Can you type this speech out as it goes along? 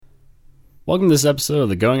Welcome to this episode of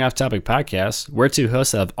the Going Off Topic podcast. We're two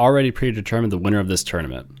hosts that have already predetermined the winner of this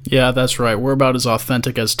tournament. Yeah, that's right. We're about as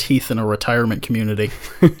authentic as teeth in a retirement community.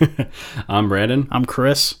 I'm Brandon. I'm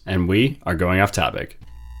Chris. And we are Going Off Topic.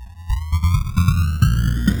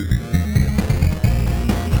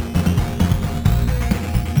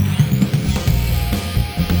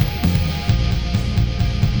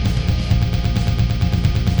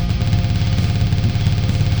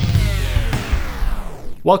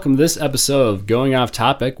 Welcome to this episode of Going Off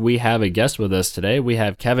Topic. We have a guest with us today. We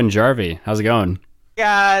have Kevin Jarvie. How's it going? Hey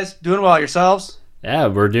guys, doing well yourselves? Yeah,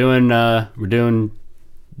 we're doing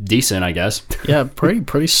decent, I guess. Yeah,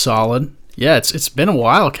 pretty solid. Yeah, it's been a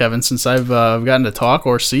while, Kevin, since I've gotten to talk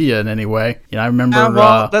or see you in any way. You know, I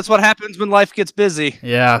remember. That's what happens when life gets busy.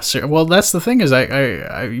 Yeah. So, well, that's the thing is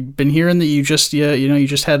I've been hearing that you just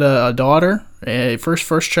had a daughter,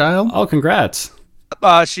 first child. Oh, congrats!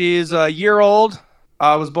 She's a year old.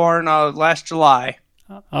 Was born last July.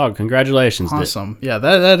 Oh, congratulations! Awesome. Yeah,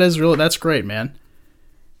 that's great, man.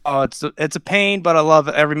 Oh, it's a pain, but I love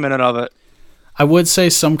every minute of it. I would say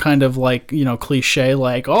some kind of cliche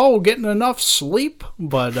getting enough sleep,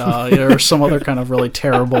 but there's some other kind of really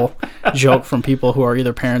terrible joke from people who are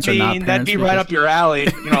either parents or not parents. That'd be right up your alley,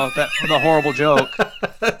 that the horrible joke.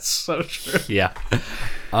 That's so true. Yeah.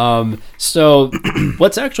 So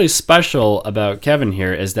what's actually special about Kevin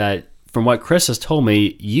here is that from what Chris has told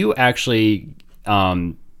me, you actually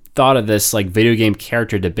thought of this video game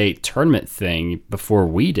character debate tournament thing before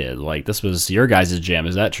we did. This was your guys' jam.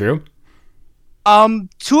 Is that true?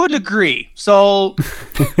 To a degree. So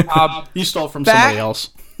you stole from somebody else.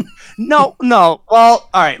 No. Well, all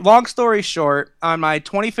right. Long story short, on my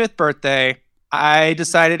 25th birthday, I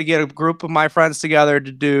decided to get a group of my friends together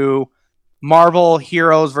to do Marvel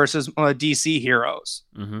heroes versus DC heroes.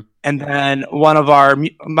 Mm-hmm. And then one of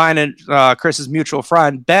mine and Chris's mutual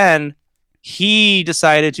friend, Ben, he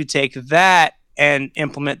decided to take that and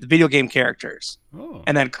implement the video game characters. Oh.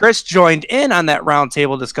 And then Chris joined in on that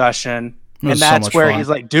roundtable discussion. And that's where he's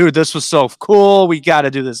like, dude, this was so cool. We got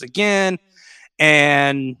to do this again.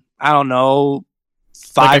 And I don't know,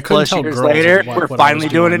 5+ years later, we're finally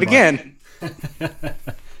doing it again.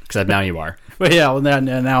 Except now you are. But yeah, well,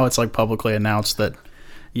 now it's publicly announced that,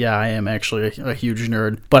 yeah, I am actually a huge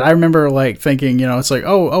nerd. But I remember thinking, it's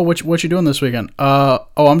what you doing this weekend?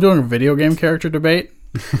 I'm doing a video game character debate.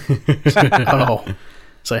 It's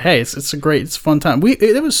hey, it's a fun time.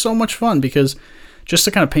 It was so much fun because just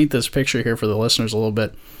to kind of paint this picture here for the listeners a little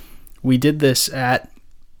bit, we did this at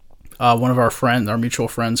one of our mutual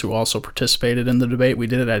friends who also participated in the debate. We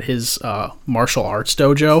did it at his martial arts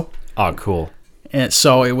dojo. Oh, cool. And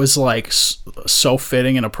so it was so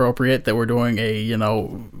fitting and appropriate that we're doing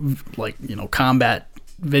a combat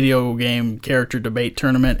video game character debate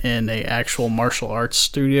tournament in a actual martial arts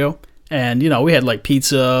studio. And we had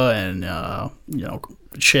pizza and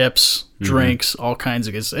chips, drinks, all kinds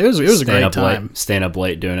of good stuff. It was a great time. Staying up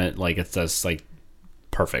late doing it it's just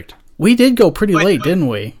perfect. We did go pretty late, didn't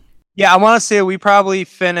we? Yeah, I want to say we probably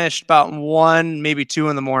finished about 1, maybe 2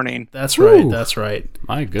 in the morning. That's right. That's right.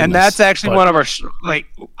 My goodness. And that's actually one of our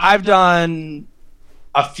I've done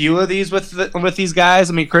a few of these with these guys.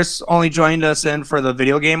 I mean, Chris only joined us in for the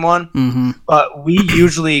video game one, but we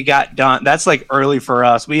usually got done. That's early for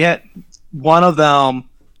us. We had one of them.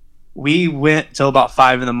 We went till about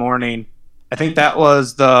 5 in the morning. I think that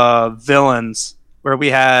was the villains where we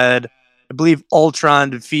had, I believe, Ultron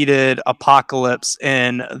defeated Apocalypse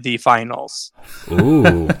in the finals.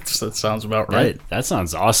 Ooh, that sounds about right. That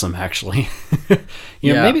sounds awesome, actually.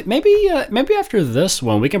 Maybe after this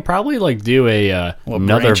one, we can probably do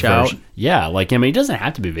another version. Out. Yeah, it doesn't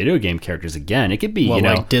have to be video game characters again. It could be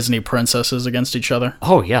Disney princesses against each other.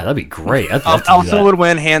 Oh yeah, that'd be great. Elsa would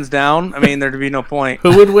win hands down. I mean, there'd be no point.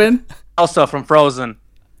 Who would win? Elsa from Frozen.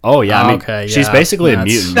 Oh yeah, she's basically a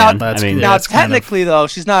mutant. Now technically, though,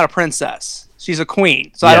 she's not a princess. She's a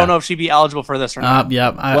queen. So I don't know if she'd be eligible for this or not.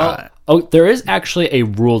 There is actually a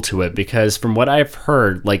rule to it because from what I've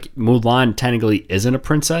heard, Mulan technically isn't a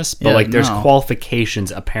princess, but there's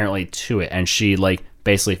qualifications apparently to it, and she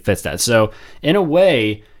basically fits that. So in a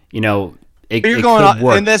way, it you're going could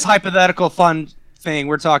work. In this hypothetical fun thing.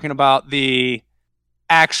 We're talking about the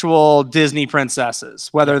actual Disney princesses,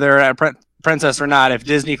 whether they're a princess or not. If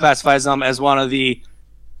Disney classifies them as one of the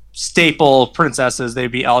staple princesses,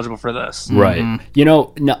 they'd be eligible for this. Right. Mm-hmm.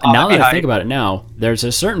 Now that I think about it now, there's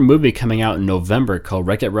a certain movie coming out in November called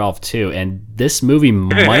Wreck-It Ralph 2, and this movie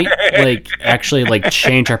might actually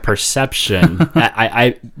change our perception.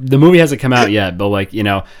 The movie hasn't come out yet, but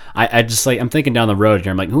I just I'm thinking down the road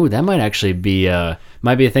here, I'm ooh, that might actually be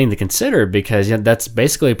might be a thing to consider because that's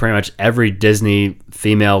basically pretty much every Disney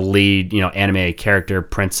female lead, animated character,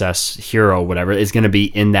 princess, hero, whatever, is going to be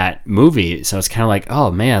in that movie. So it's kind of like, oh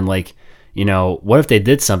man, like, what if they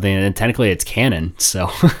did something and then technically it's canon? So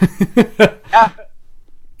Yeah.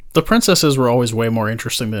 The princesses were always way more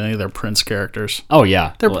interesting than any of their prince characters. oh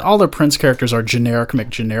yeah, All their prince characters are generic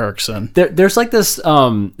McGenerics and there's like this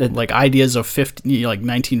like ideas of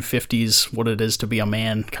 1950s what it is to be a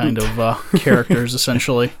man kind of characters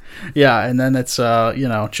essentially. Yeah, and then it's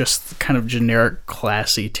just kind of generic,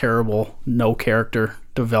 classy, terrible, no character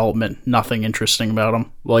development, nothing interesting about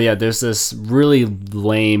them. Well, yeah, there's this really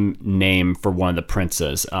lame name for one of the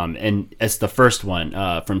princes, and it's the first one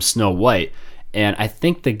from Snow White. And I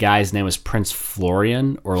think the guy's name was Prince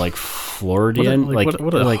Florian or like Floridian.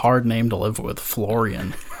 What a hard name to live with,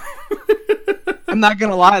 Florian. I'm not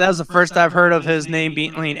gonna lie, that was the first I've heard of his name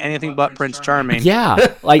being anything but Prince Charming.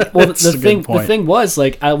 Yeah, like well, That's a the good point. thing was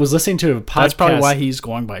like I was listening to a podcast. That's probably why he's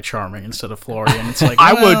going by Charming instead of Florian. It's like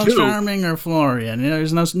I would too. Charming or Florian.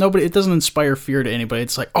 There's nobody. It doesn't inspire fear to anybody.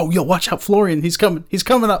 It's like, oh, yo, watch out, Florian. He's coming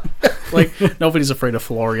up. Like nobody's afraid of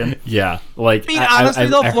Florian. Yeah, like I mean, honestly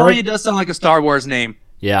though, Florian does sound like a Star Wars name.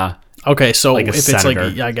 Yeah, Okay, so Like a if it's senator.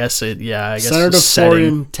 like, I guess Senator the setting.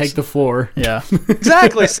 Florian, take the floor. Yeah.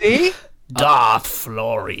 Exactly. See. Darth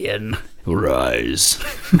Florian. Rise.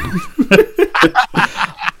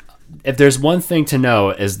 If there's one thing to know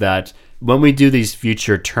is that when we do these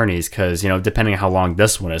future tourneys, because depending on how long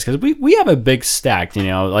this one is, because we have a big stack,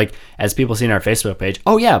 like as people see in our Facebook page.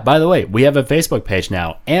 Oh yeah, by the way, we have a Facebook page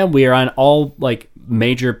now, and we are on all like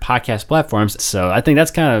major podcast platforms. So I think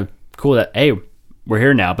that's kind of cool that we're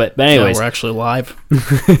here now. But anyways, We're actually live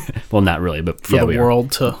well, not really, but for yeah, the we are.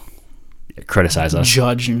 world to Criticize us.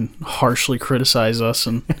 judge and harshly criticize us.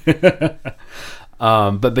 And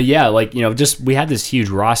But yeah, like just we had this huge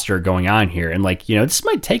roster going on here, and like this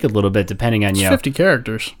might take a little bit depending on 50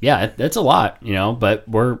 characters. yeah, it's a lot, but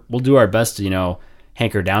we'll do our best to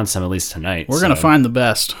hanker down some at least tonight. We're going to find the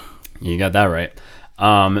best. You got that right.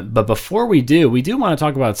 But before we do want to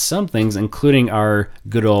talk about some things, including our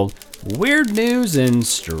good old weird news and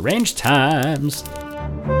strange times.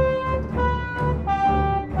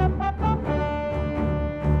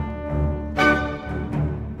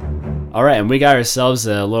 All right, and we got ourselves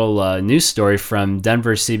a little news story from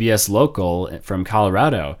Denver CBS Local from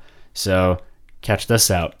Colorado. So catch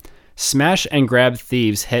this out. Smash and grab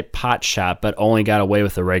thieves hit pot shop, but only got away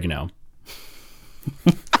with oregano.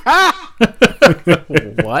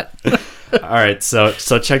 What? All right, so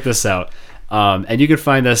check this out. And you can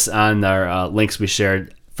find this on our links we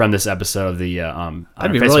shared from this episode of the on I'd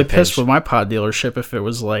our be Facebook really page. pissed with my pod dealership if it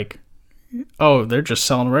was like, oh, they're just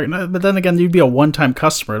selling oregano. But then again, you'd be a one-time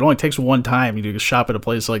customer. It only takes one time you to shop at a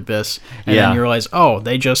place like this, and Yeah. then you realize, oh,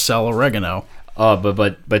 they just sell oregano. Oh,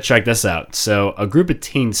 but check this out. So a group of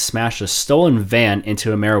teens smashed a stolen van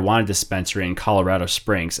into a marijuana dispensary in Colorado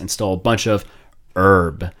Springs and stole a bunch of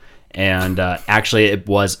herb. And actually, it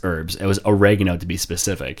was herbs. It was oregano, to be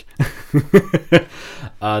specific.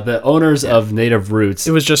 The owners of Native Roots.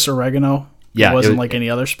 It was just oregano. Yeah, it wasn't it- like any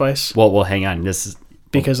other spice. Well, hang on. This is.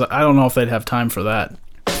 Because I don't know if they'd have time for that.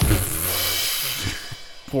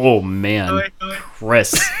 Oh man,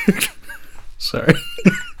 Chris. Sorry.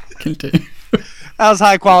 Continue. That was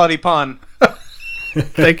high quality pun.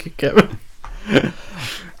 Thank you, Kevin.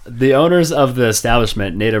 The owners of the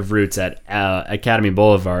establishment, Native Roots at Academy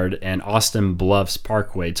Boulevard and Austin Bluffs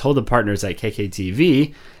Parkway, told the partners at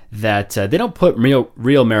KKTV that they don't put real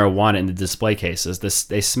marijuana in the display cases.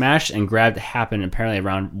 They smashed and grabbed happened apparently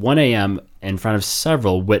around 1 a.m. in front of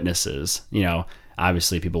several witnesses.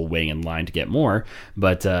 Obviously people waiting in line to get more.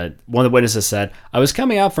 But one of the witnesses said, "I was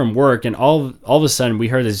coming out from work and all of a sudden we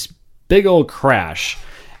heard this big old crash.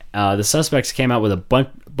 The suspects came out with a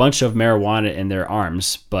bunch of marijuana in their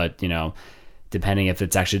arms, but depending if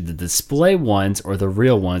it's actually the display ones or the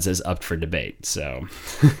real ones is up for debate." So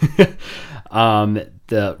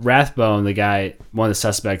the Rathbone, the guy, one of the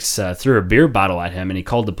suspects, threw a beer bottle at him and he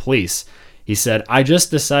called the police. He said, "I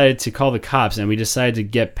just decided to call the cops and we decided to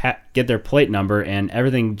get their plate number and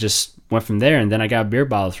everything just went from there, and then I got a beer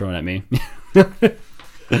bottle thrown at me."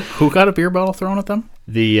 Who got a beer bottle thrown at them?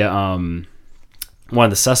 The one of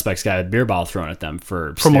the suspects got a beer bottle thrown at them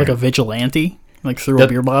From staring. like a vigilante? Like threw a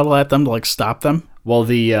beer bottle at them to like stop them? Well,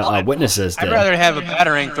 the witnesses did. I'd rather have a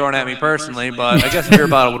batarang thrown at me personally, but I guess a beer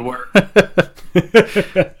bottle would work.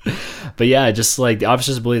 But yeah, just like the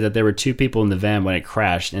officers believe that there were 2 people in the van when it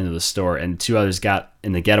crashed into the store, and 2 others got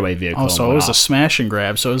in the getaway vehicle. Oh, so and it was went a off. smash and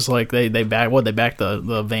grab. So it was like they backed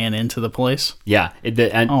the van into the place. Yeah.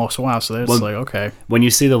 Oh, so wow. So it's like, okay. When you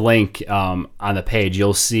see the link on the page,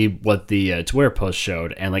 you'll see what the Twitter post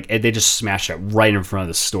showed, and like they just smashed it right in front of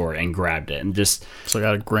the store and grabbed it, and just So I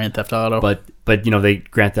got a Grand Theft Auto. but they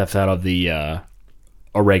Grand Theft Auto the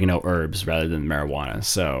oregano herbs rather than marijuana.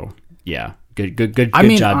 So yeah, good I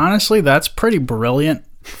mean, job. honestly, that's pretty brilliant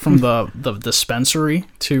from the dispensary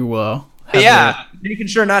to Yeah, making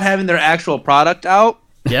sure not having their actual product out.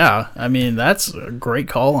 yeah. I mean, that's a great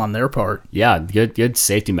call on their part. Yeah, good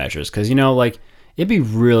safety measures, because like it'd be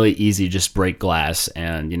really easy to just break glass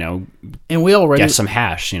and And we already get some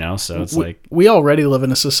hash. So it's like we already live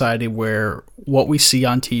in a society where what we see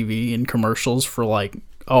on TV in commercials for like,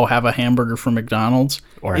 oh, have a hamburger from McDonald's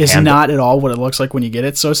Or a is hamburger. not at all what it looks like when you get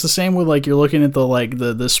it. So it's the same with like you're looking at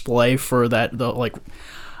the display for that,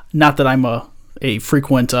 not that I'm a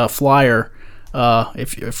frequent flyer,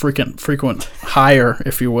 if a frequent hire,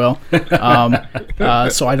 if you will.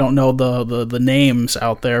 So I don't know the names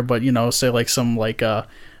out there, but say like some like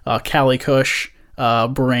Cali Kush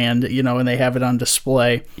brand, and they have it on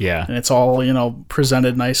display. Yeah. And it's all,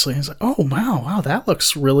 presented nicely. It's like, oh, wow, that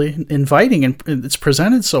looks really inviting and it's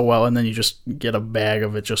presented so well. And then you just get a bag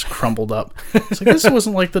of it just crumbled up. It's like, this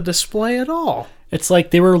wasn't like the display at all. It's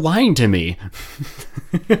like they were lying to me.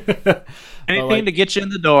 Anything to get you in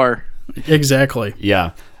the door. Exactly.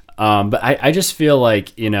 Yeah. But I just feel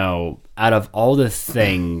like, out of all the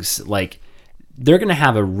things, like, they're going to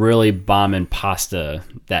have a really bombing pasta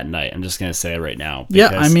that night. I'm just going to say it right now. Yeah,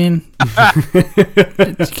 I mean,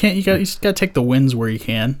 you got to take the wins where you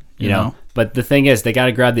can, you know. But the thing is, they got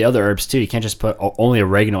to grab the other herbs too. You can't just put only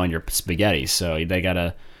oregano on your spaghetti. So they got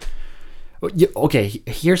to. Okay,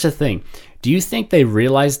 here's the thing. Do you think they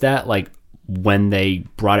realized that, like, when they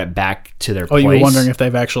brought it back to their place? You were wondering if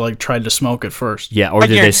they've actually tried to smoke it first. Yeah, or I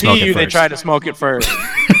did they smoke guarantee it you first? they tried to smoke it first.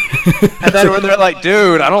 And then when they're like,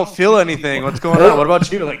 dude, I don't feel anything. What's going on? What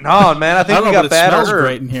about you? Like, no, man, I think we got it bad smells herb.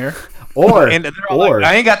 great in here. Or, And they're all like,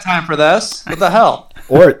 I ain't got time for this. What the hell?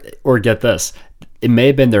 or get this. It may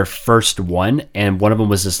have been their first one, and one of them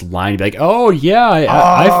was just lying, like, "Oh yeah,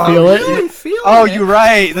 I feel it." Really feeling Oh, it. you're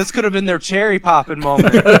right. This could have been their cherry popping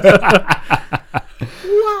moment.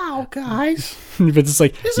 Wow, guys. But it's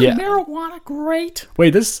like, Isn't marijuana great?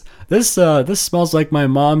 wait, this smells like my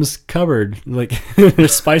mom's cupboard, like their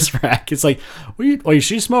spice rack. It's like, wait,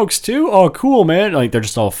 she smokes too? Oh, cool, man. Like, they're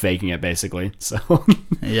just all faking it, basically. So,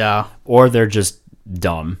 Yeah. or they're just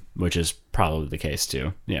dumb, which is probably the case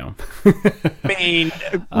too. I mean,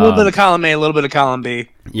 a little bit of column A, a little bit of column B.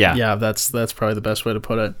 Yeah. Yeah, that's probably the best way to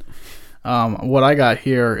put it. What I got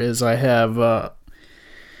here is I have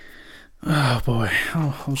oh boy,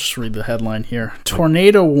 I'll just read the headline here.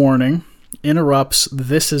 Tornado warning interrupts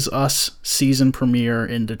This Is Us season premiere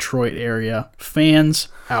in Detroit area. Fans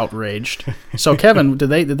outraged. So Kevin, did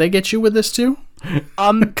they get you with this too?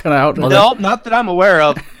 Kind of out. No, not that I'm aware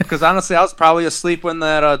of. Because honestly, I was probably asleep when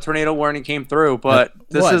that tornado warning came through. But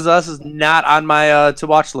This What? Is Us is not on my to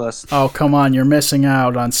watch list. Oh, come on, you're missing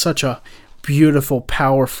out on such a beautiful,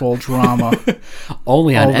 powerful drama.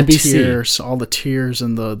 Only on all the NBC. tears, all the tears,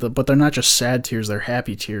 and the but they're not just sad tears; they're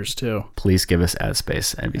happy tears too. Please give us ad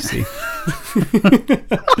space, NBC.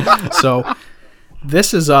 So,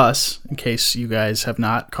 This Is Us, in case you guys have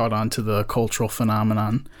not caught on to the cultural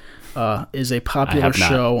phenomenon, is a popular have not.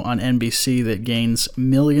 show on NBC that gains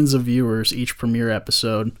millions of viewers each premiere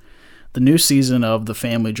episode. The new season of the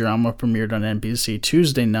family drama premiered on NBC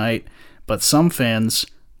Tuesday night, but some fans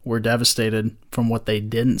were devastated from what they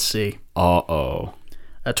didn't see. Uh-oh.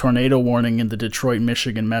 A tornado warning in the Detroit,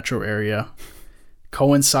 Michigan metro area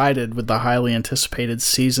coincided with the highly anticipated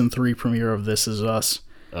season 3 premiere of This Is Us.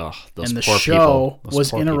 Ugh, those And the poor show people. Those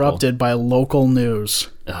was poor people. interrupted by local news.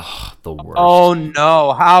 Ugh, the worst. Oh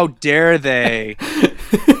no! How dare they?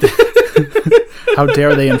 How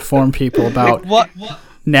dare they inform people about What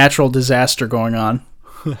natural disaster going on?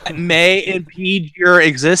 may impede your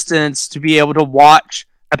existence to be able to watch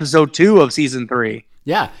episode 2 of season 3?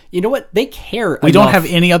 Yeah, you know what? They care. We don't have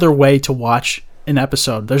any other way to watch an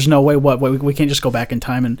episode. There's no way. We can't just go back in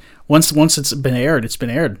time and once it's been aired, it's been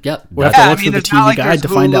aired. Yep. We have to look through the it's not TV like guide there's to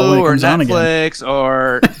find out when it Hulu comes or on again. Netflix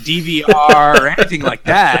or DVR or anything like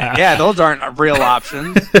that. Yeah, those aren't real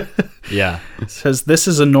options. Yeah. It says this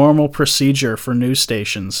is a normal procedure for news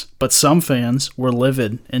stations, but some fans were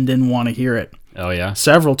livid and didn't want to hear it. Oh, yeah?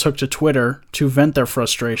 Several took to Twitter to vent their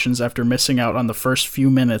frustrations after missing out on the first few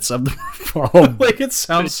minutes of the... like, it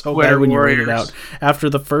sounds so Twitter bad when you read it warriors. out. After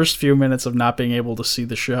the first few minutes of not being able to see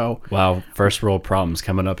the show. Wow, first world problems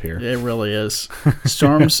coming up here. It really is.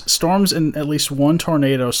 Storms and at least one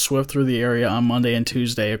tornado swept through the area on Monday and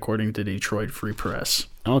Tuesday, according to Detroit Free Press.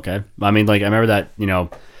 Okay. I mean, like, I remember that,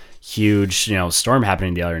 huge, storm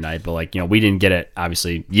happening the other night, but, like, we didn't get it.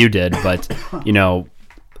 Obviously, you did, but,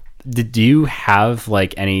 do you have,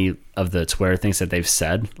 like, any of the Twitter things that they've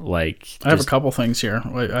said? Like, I have a couple things here.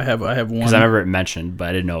 I have one. Because I remember it mentioned, but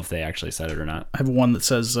I didn't know if they actually said it or not. I have one that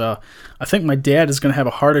says, I think my dad is going to have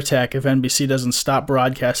a heart attack if NBC doesn't stop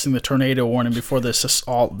broadcasting the tornado warning before This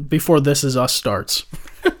Is Us starts.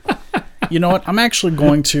 You know what? I'm actually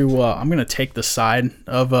going to I'm going to take the side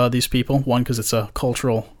of these people. One, because it's a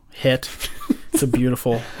cultural hit. It's a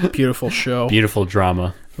beautiful, beautiful show Beautiful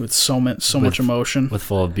drama with so much emotion. with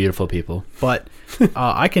full of beautiful people. But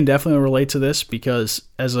I can definitely relate to this because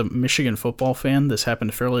as a Michigan football fan, this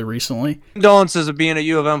happened fairly recently. Condolences of being a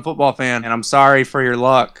U of M football fan, and I'm sorry for your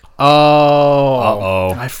luck.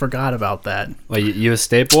 Oh, I forgot about that. Well, you a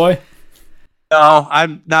state boy? No,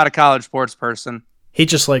 I'm not a college sports person. He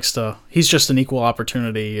just likes to. He's just an equal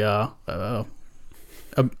opportunity. I will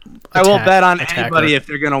bet on attacker. anybody if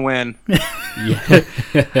they're gonna win.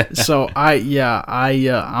 So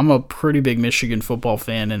I'm a pretty big Michigan football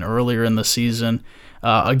fan, and earlier in the season,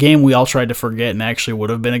 a game we all tried to forget and actually would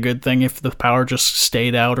have been a good thing if the power just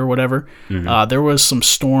stayed out or whatever. There was some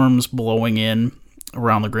storms blowing in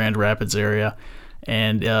around the Grand Rapids area.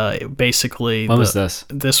 And basically, when was this?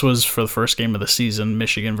 This was for the first game of the season,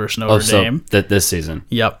 Michigan versus Notre Dame. This season.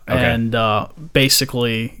 Yep. Okay. And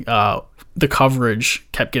basically, the coverage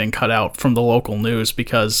kept getting cut out from the local news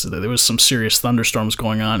because there was some serious thunderstorms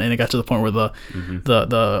going on, and it got to the point where the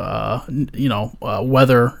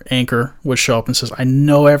weather anchor would show up and says, "I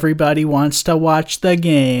know everybody wants to watch the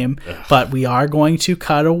game, but we are going to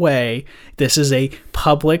cut away. This is a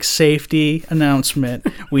public safety announcement.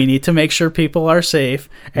 We need to make sure people are safe."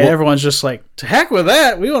 And everyone's just like, "To heck with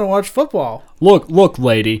that. We want to watch football." Look,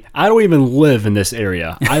 lady, I don't even live in this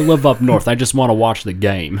area. I live up north. I just want to watch the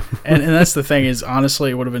game. And that's the thing is,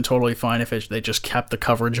 honestly, it would have been totally fine if they just kept the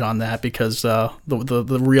coverage on that because the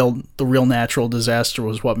real natural disaster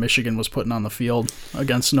was what Michigan was putting on the field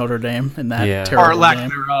against Notre Dame in that terrible Or lack game.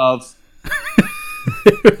 thereof.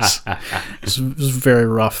 It was very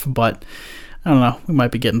rough, but I don't know. We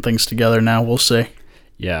might be getting things together now. We'll see.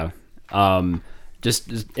 Yeah.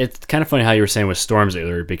 Just it's kind of funny how you were saying with storms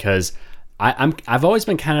earlier because I've always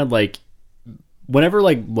been kind of like whenever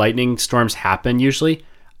like lightning storms happen, usually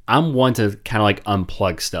I'm one to kind of like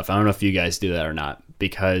unplug stuff. I don't know if you guys do that or not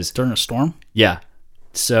because During a storm? yeah.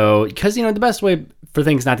 So because the best way for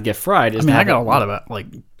things not to get fried is I got a lot of like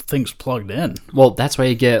things plugged in. Well, that's why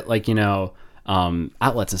you get like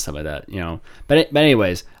outlets and stuff like that. But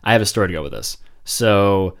anyways, I have a story to go with this.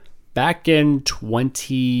 So back in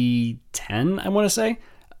 2010, I want to say.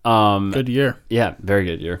 Good year. Yeah, very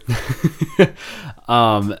good year.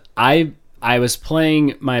 I was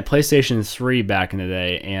playing my PlayStation 3 back in the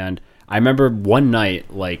day, and I remember one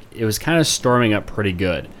night, like, it was kind of storming up pretty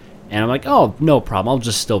good. And I'm like, oh, no problem. I'll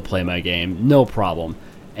just still play my game. No problem.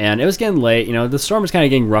 And it was getting late. The storm was kind of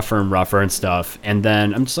getting rougher and rougher and stuff. And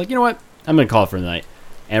then I'm just like, you know what? I'm going to call it for the night.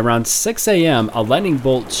 And around 6 a.m., a lightning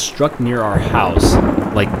bolt struck near our house,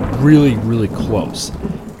 like, really, really close.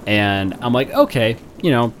 And I'm like, okay,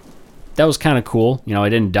 that was kind of cool. I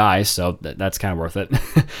didn't die, so that's kind of worth it.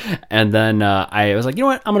 And then I was like, you know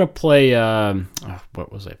what? I'm going to play,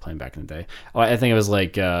 what was I playing back in the day? Oh, I think it was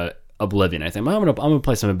like Oblivion. I think I'm gonna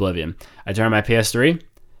play some Oblivion. I turned on my PS3,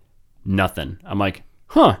 nothing. I'm like,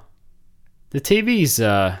 huh, the TV's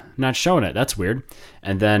not showing it. That's weird.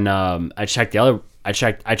 And then I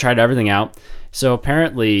tried everything out. So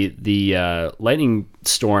apparently the lightning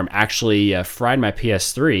storm actually fried my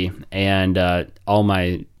PS3 and all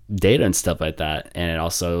my data and stuff like that, and it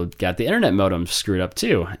also got the internet modem screwed up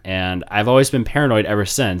too. And I've always been paranoid ever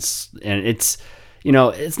since. And it's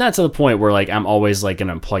it's not to the point where like I'm always like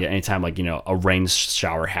gonna unplug it anytime like a rain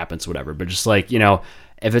shower happens, whatever. But just like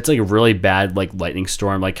if it's like a really bad like lightning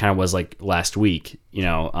storm, like kind of was like last week,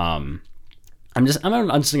 I'm just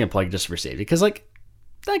gonna plug it just for safety because like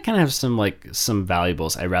that kind of have some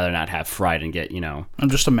valuables I'd rather not have fried and get I'm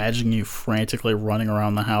just imagining you frantically running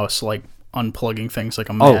around the house like unplugging things like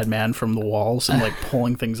a madman from the walls and like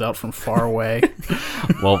pulling things out from far away.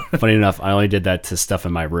 Well, funny enough, I only did that to stuff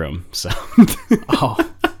in my room. So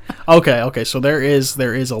okay. So there is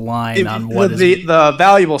a line on what is the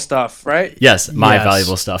valuable stuff, right? Yes, my Yes.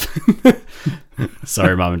 valuable stuff.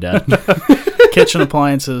 Sorry, Mom and Dad. Kitchen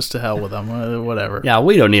appliances, to hell with them. Whatever. Yeah,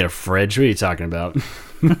 we don't need a fridge. What are you talking about?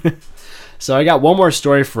 So I got one more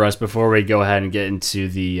story for us before we go ahead and get into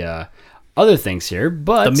the other things here.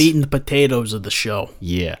 But The meat and potatoes of the show.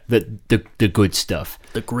 yeah, the good stuff.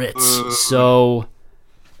 The grits. So,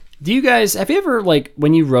 do you guys have you ever like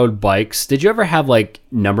when you rode bikes? Did you ever have like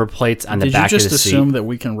number plates on the Did you back just of the assume seat? that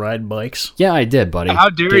we can ride bikes? Yeah, I did, buddy. How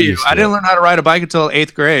dare Get you? used to I didn't it. learn how to ride a bike until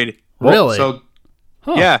 8th grade. Really? So,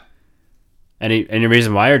 Huh. yeah. Any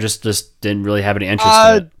reason why, or just didn't really have any interest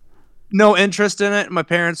in it? No interest in it. My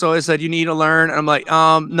parents always said, you need to learn. And I'm like,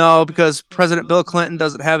 no, because President Bill Clinton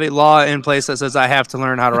doesn't have a law in place that says I have to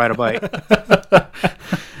learn how to ride a bike.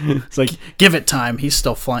 It's like Give it time. He's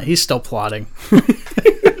still flying. He's still plotting.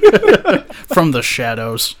 From the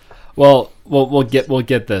shadows. Well, we'll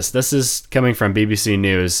get this. This is coming from BBC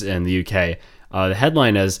News in the UK. The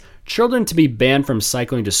headline is "Children to be banned from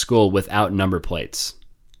cycling to school without number plates."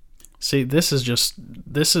 See, this is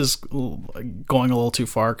going a little too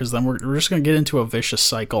far, because then we're just going to get into a vicious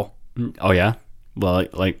cycle. Oh yeah. Well,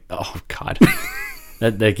 like oh god,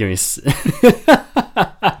 that gave me.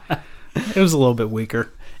 It was a little bit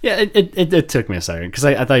weaker. Yeah, it took me a second because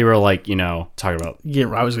I thought you were like talking about. Yeah,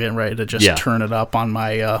 I was getting ready to just turn it up on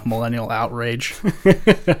my millennial outrage.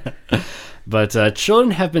 But children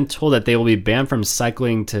have been told that they will be banned from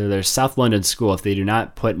cycling to their South London school if they do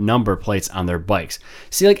not put number plates on their bikes.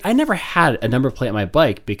 See, like I never had a number plate on my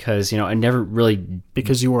bike because I never really.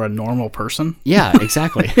 Because you were a normal person? Yeah,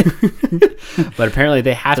 exactly. But apparently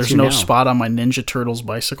they have There's to no now. spot on my Ninja Turtles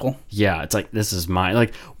bicycle. Yeah, it's like this is mine.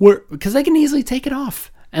 Like because they can easily take it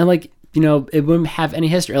off and like. It wouldn't have any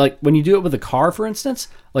history. Like when you do it with a car, for instance,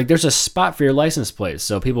 like there's a spot for your license plate.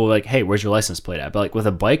 So people are like, hey, where's your license plate at? But like with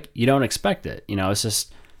a bike, you don't expect it.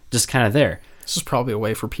 It's just kind of there. This is probably a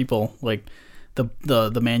way for people like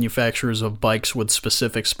the manufacturers of bikes with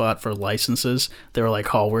specific spot for licenses. They were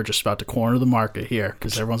like, oh, we're just about to corner the market here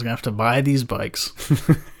because everyone's going to have to buy these bikes.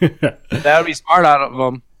 That would be smart out of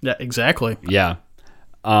them. Yeah, exactly. Yeah.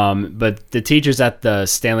 But the teachers at the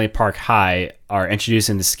Stanley Park High are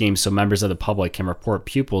introducing the scheme so members of the public can report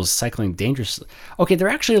pupils cycling dangerously. Okay, they're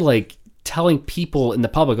actually like telling people in the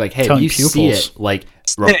public, like, hey, if you see it, like,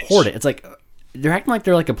 report it. It's like they're acting like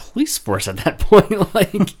they're like a police force at that point.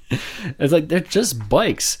 Like, it's like they're just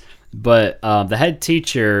bikes. But the head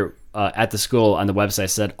teacher at the school on the website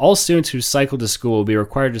said all students who cycle to school will be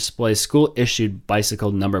required to display school-issued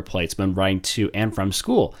bicycle number plates when riding to and from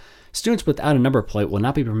school. Students without a number plate will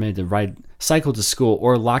not be permitted to cycle to school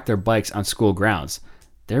or lock their bikes on school grounds.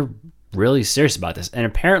 They're really serious about this. And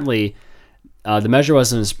apparently, the measure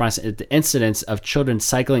was in response to the incidents of children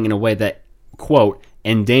cycling in a way that, quote,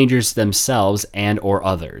 endangers themselves and or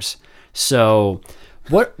others. So,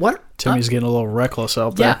 what Timmy's getting a little reckless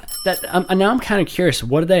out there. Yeah, now I'm kind of curious.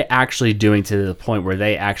 What are they actually doing to the point where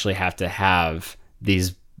they actually have to have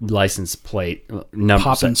these license plate numbers?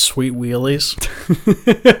 Popping sweet wheelies.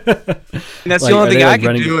 And that's Like, the only are thing they, I like, can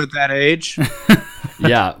running- do at that age.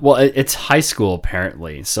 Yeah, well, it's high school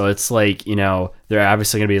apparently, so it's like they're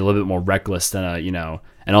obviously going to be a little bit more reckless than an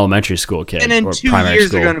elementary school kid And in or 2 primary years,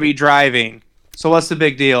 school. they're going to be driving. So what's the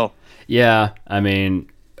big deal? Yeah, I mean,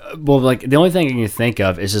 well, like the only thing I can think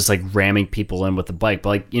of is just like ramming people in with the bike, but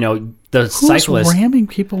like the Who's cyclist. ramming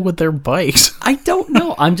people with their bikes? I don't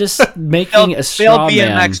know. I'm just making a straw They'll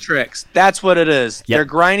man. BMX tricks. That's what it is. Yep. They're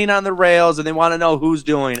grinding on the rails, and they want to know who's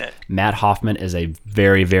doing it. Matt Hoffman is a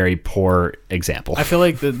very, very poor example. I feel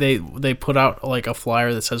like that they put out like a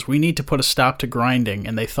flyer that says we need to put a stop to grinding,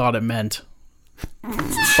 and they thought it meant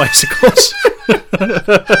bicycles.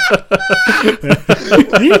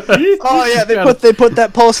 Oh yeah, they put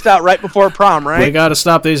that post out right before prom, right? We got to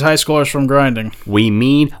stop these high schoolers from grinding. We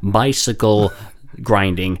mean bicycle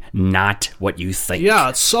grinding, not what you think. Yeah,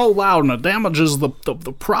 it's so loud and it damages the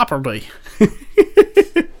property.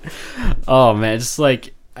 Oh man, just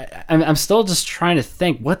like I'm still just trying to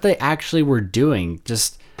think what they actually were doing.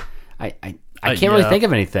 Just I can't really yeah. think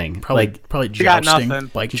of anything. Probably got jousting, nothing.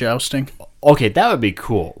 bike jousting. Okay, that would be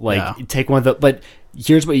cool. Like Yeah. take one of the. But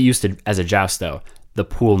here's what you used to as a joust though: the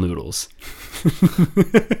pool noodles.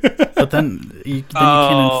 But then you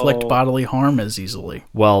can't inflict bodily harm as easily.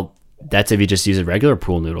 Well, that's if you just use a regular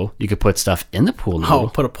pool noodle. You could put stuff in the pool noodle. Oh,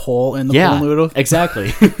 put a pole in the yeah, pool noodle.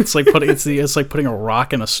 exactly. It's like putting a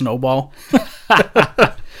rock in a snowball.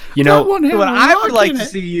 You know, What I would like to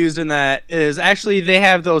see used in that is actually they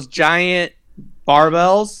have those giant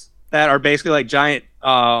barbells that are basically like giant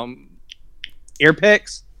ear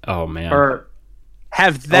picks, oh man, or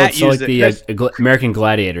have oh, that so like used. the American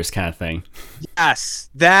Gladiators kind of thing. Yes,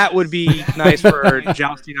 that would be nice for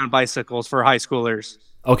jousting on bicycles for high schoolers.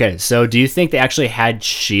 Okay, so do you think they actually had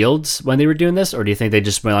shields when they were doing this, or do you think they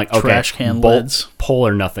just went like, okay, Trash can lids. pole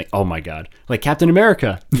or nothing? Oh my god, like Captain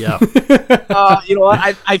America. Yeah. You know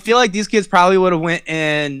what? I feel like these kids probably would have went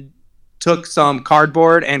and took some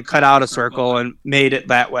cardboard and cut out a circle and made it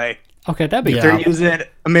that way. Okay, that'd be Yeah. They're using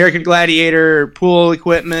American Gladiator pool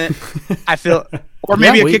equipment. I feel, or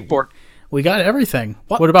maybe Yeah, a kickboard. We got everything.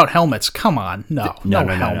 What about helmets? Come on. No no,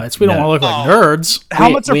 helmets. no. We don't want to look like nerds.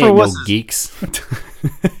 Helmets are we for ain't no wusses. geeks.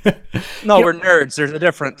 No, we're nerds. There's a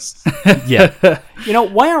difference. Yeah. You know,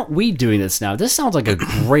 why aren't we doing this now? This sounds like a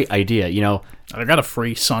great idea. You know, I got a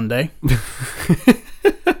free Sunday.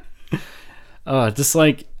 just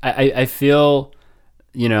like I feel,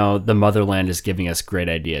 you know, the motherland is giving us great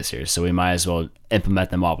ideas here, so we might as well implement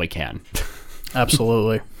them all we can.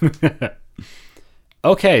 Absolutely.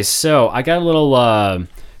 Okay, so I got a little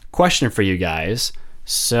question for you guys.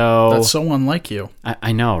 So That's so unlike you.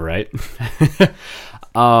 I know, right?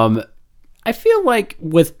 I feel like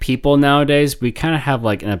with people nowadays, we kind of have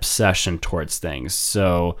like an obsession towards things.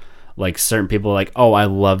 So like certain people are like, oh, I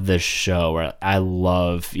love this show, or I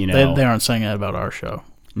love, you know. They aren't saying that about our show.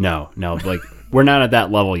 No, like we're not at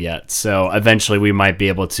that level yet. So eventually we might be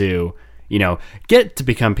able to, you know, get to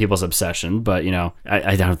become people's obsession. But, you know,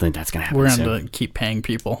 I don't think that's going to happen We're soon. going to keep paying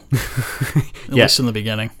people. At Yeah. least in the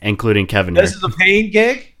beginning. Including Kevin here. This is a paying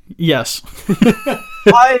gig. Yes.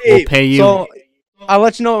 We'll pay you. So I'll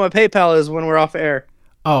let you know what my PayPal is when we're off air.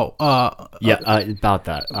 Oh, Yeah, about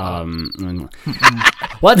that.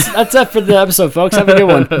 Well, that's it for the episode, folks. Have a good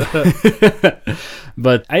one.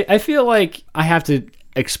 But I feel like I have to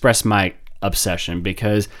express my obsession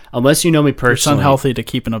because unless you know me it's personally, unhealthy to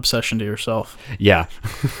keep an obsession to yourself. yeah.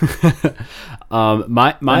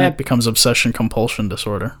 My It becomes obsession compulsion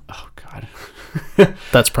disorder. oh god,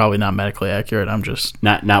 That's probably not medically accurate. I'm just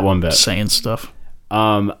not one bit. saying stuff.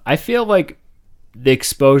 I feel like the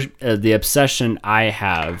exposure, the obsession I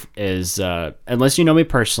have is, unless you know me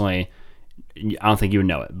personally, I don't think you would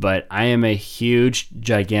know it, but I am a huge,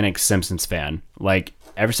 gigantic Simpsons fan. Like,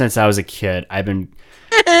 ever since I was a kid, I've been...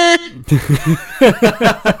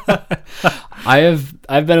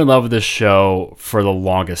 I've been in love with this show for the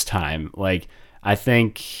longest time. Like, I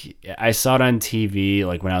think I saw it on TV,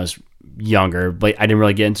 like, when I was younger, but I didn't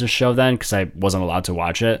really get into the show then because I wasn't allowed to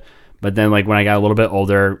watch it. But then, like, when I got a little bit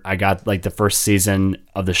older, I got, like, the first season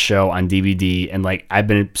of the show on DVD, and, like, I've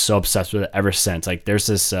been so obsessed with it ever since. Like, there's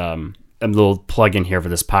this a little plug-in here for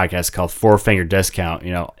this podcast called Four Finger Discount,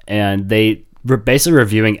 you know, and they were basically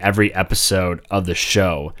reviewing every episode of the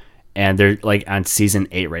show, and they're, like, on season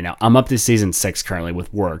 8 right now. I'm up to season 6 currently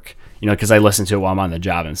with work, you know, because I listen to it while I'm on the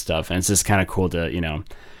job and stuff, and it's just kind of cool to, you know,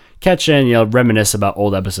 catch in, you know, reminisce about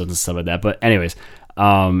old episodes and stuff like that. But anyways,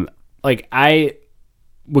 like, I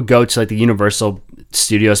would go to like the Universal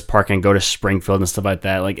Studios park and go to Springfield and stuff like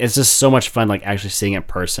that. Like, it's just so much fun, like, actually seeing it in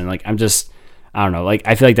person. Like, I don't know, like,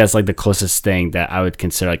 I feel like that's like the closest thing that I would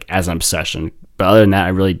consider like as an obsession. But other than that, I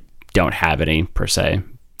really don't have any per se.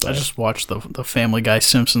 I just watched the Family Guy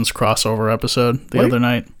Simpsons crossover episode the other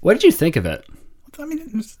night. What did you think of it? I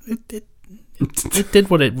mean, it did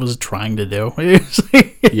what it was trying to do.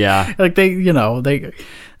 Yeah. Like they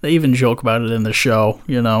even joke about it in the show,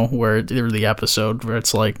 you know, or the episode where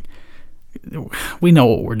it's like, we know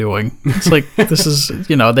what we're doing. It's like, this is,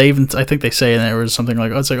 you know, they even, I think they say in there was something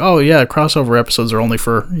like, it's like, oh yeah, crossover episodes are only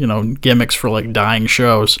for, you know, gimmicks for like dying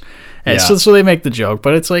shows. And Yeah. so they make the joke,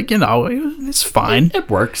 but it's like, you know, it's fine. It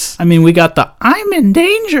works. I mean, we got the "I'm in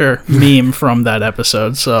danger" meme from that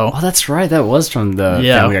episode, so Oh, that's right. That was from the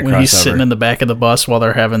yeah, Family Guy when he's crossover. sitting in the back of the bus while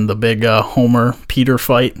they're having the big Homer Peter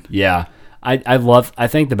fight. Yeah. I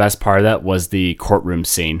think the best part of that was the courtroom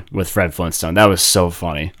scene with Fred Flintstone. That was so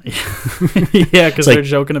funny. Yeah, because like- they're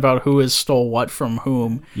joking about who has stole what from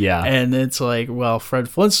whom. Yeah. And it's like, well, Fred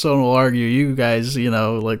Flintstone will argue you guys, you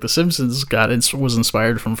know, like the Simpsons was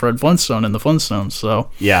inspired from Fred Flintstone and the Flintstones. So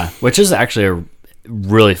Yeah, which is actually a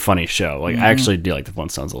really funny show. Like, Mm-hmm. I actually do like the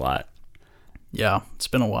Flintstones a lot. yeah, it's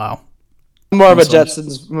been a while. I'm more of a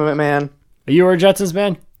Jetsons man. You were a Jetsons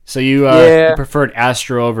man? So you Yeah. preferred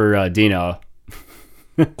Astro over Dino.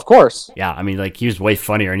 Of course. Yeah, I mean, like, he was way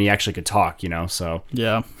funnier and he actually could talk, you know, so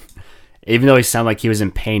Yeah. even though he sounded like he was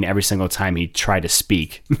in pain every single time he tried to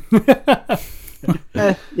speak.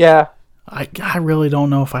 Yeah. I really don't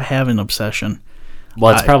know if I have an obsession.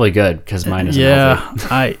 Well, it's probably good because mine isn't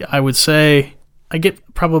healthy. I would say I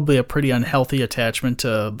get probably a pretty unhealthy attachment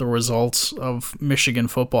to the results of Michigan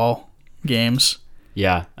football games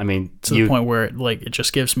Yeah, I mean, to the point where it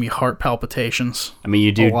just gives me heart palpitations you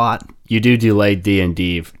a do lot. you do delay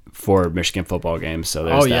D&D for Michigan football games, so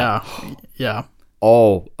there's Oh that. yeah.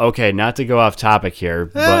 Oh, okay. Not to go off topic here,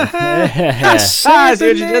 but I see what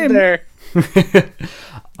you did there.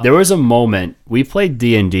 there was a moment we played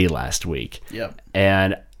D&D last week. Yep.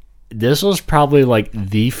 And this was probably like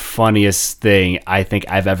the funniest thing I think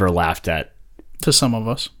I've ever laughed at. To some of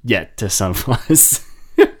us. Yeah, to some of us.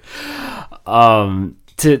 To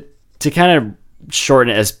kind of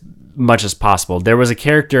shorten it as much as possible, there was a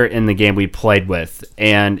character in the game we played with,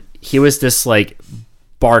 and he was this like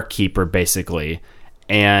barkeeper basically,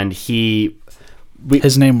 and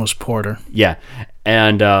his name was Porter. Yeah,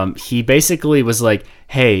 and he basically was like,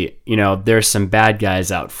 hey, there's some bad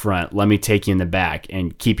guys out front, let me take you in the back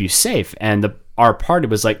and keep you safe. And our party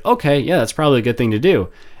was like, okay, yeah, that's probably a good thing to do.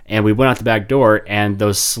 And we went out the back door, and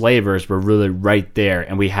those slavers were really right there,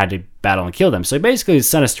 and we had to battle and kill them. So he basically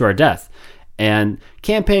sent us to our death. And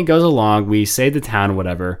campaign goes along, we save the town,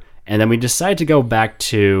 whatever, and then we decide to go back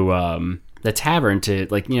to the tavern to,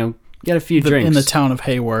 get a few drinks. In the town of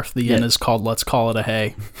Hayworth, the inn is called Let's Call It a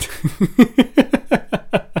Hay.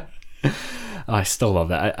 Oh, I still love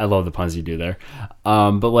that. I love the puns you do there.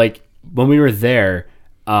 But when we were there,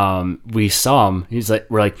 we saw him.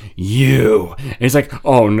 We're like, you. And he's like,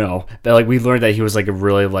 oh no. But we learned that he was a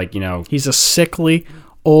really He's a sickly,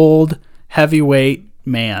 old, heavyweight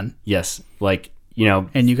man. Yes,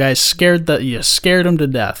 and you guys scared him to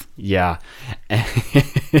death. Yeah.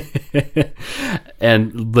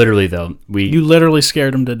 And literally though, you literally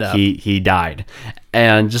scared him to death. He died.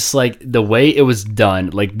 And just the way it was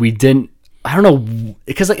done, we didn't, I don't know,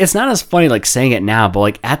 because it's not as funny saying it now,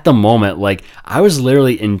 but at the moment, I was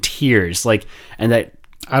literally in tears, and that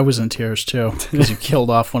I was in tears too, because you killed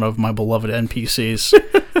off one of my beloved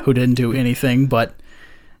NPCs who didn't do anything but,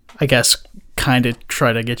 I guess, kind of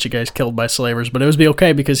try to get you guys killed by slavers. But it was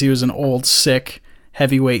okay because he was an old, sick,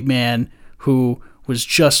 heavyweight man who was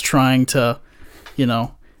just trying to,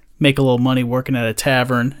 make a little money working at a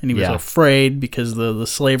tavern, and he was afraid because the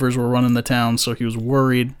slavers were running the town, so he was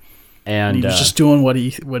worried. And he was just doing what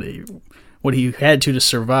he had to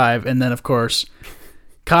survive. And then, of course,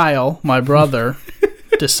 Kyle, my brother,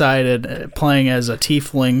 decided, playing as a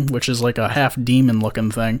tiefling, which is a half demon looking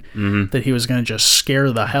thing, that he was going to just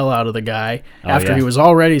scare the hell out of the guy after he was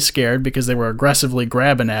already scared because they were aggressively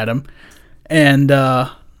grabbing at him. And then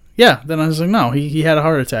I was like, no, he had a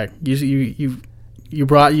heart attack. You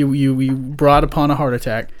brought upon a heart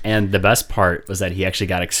attack. And the best part was that he actually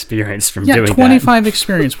got experience from doing 25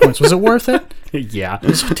 experience points. Was it worth it? Yeah. It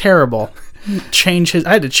was terrible. I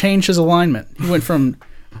had to change his alignment. He went from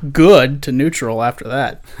good to neutral after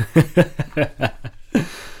that.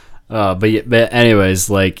 But anyways,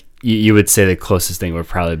 you would say the closest thing would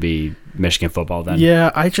probably be Michigan football then.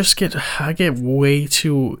 Yeah, I get way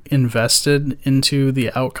too invested into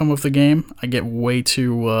the outcome of the game. I get way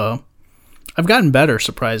too I've gotten better,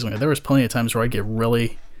 surprisingly. There was plenty of times where I get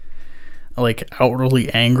really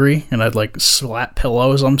outwardly angry, and I'd slap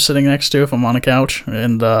pillows I'm sitting next to if I'm on a couch,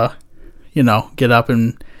 and get up.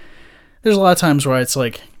 And there's a lot of times where it's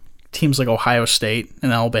teams like Ohio State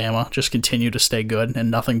and Alabama just continue to stay good,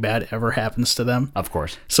 and nothing bad ever happens to them. Of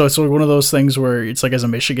course. So it's one of those things where it's as a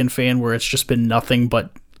Michigan fan, where it's just been nothing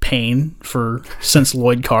but pain since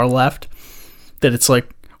Lloyd Carr left, that it's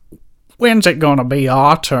when's it gonna be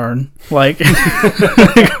our turn? As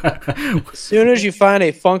soon as you find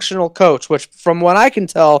a functional coach, which from what I can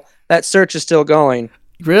tell, that search is still going.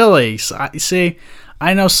 Really? See,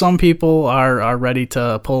 I know some people are ready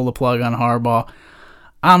to pull the plug on Harbaugh.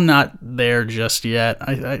 I'm not there just yet.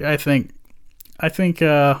 I think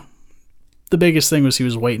the biggest thing was he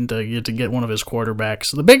was waiting to get one of his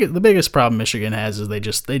quarterbacks. The biggest problem Michigan has is they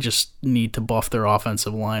just need to buff their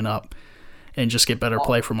offensive line up and just get better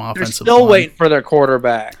play from offensive They're still line. waiting for their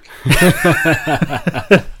quarterback.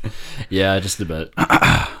 Yeah, just a bit.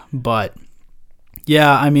 But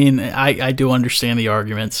yeah, I mean, I do understand the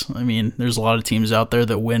arguments. I mean, there's a lot of teams out there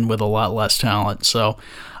that win with a lot less talent, so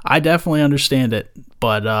I definitely understand it.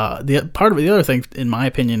 But the other thing, in my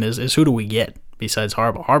opinion, is who do we get besides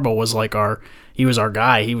Harbaugh? Harbaugh was he was our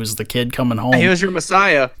guy. He was the kid coming home. He was your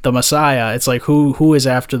Messiah. The Messiah. It's who is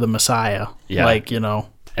after the Messiah? Yeah.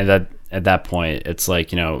 And that at that point, it's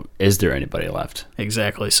is there anybody left?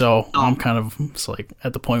 Exactly. So I'm kind of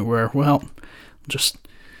at the point where, well, just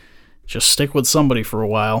stick with somebody for a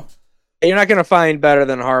while. You're not going to find better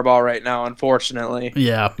than Harbaugh right now, unfortunately.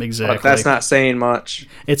 Yeah, exactly. But that's not saying much.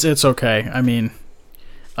 It's okay. I mean,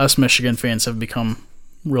 us Michigan fans have become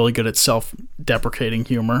really good at self-deprecating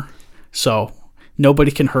humor, so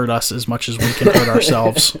nobody can hurt us as much as we can hurt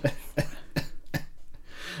ourselves.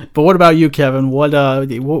 But what about you, Kevin? What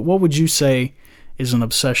would you say is an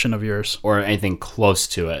obsession of yours? Or anything close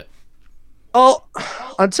to it? Oh,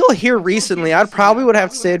 until here recently, I'd probably would have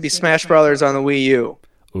to say it'd be Smash Brothers on the Wii U.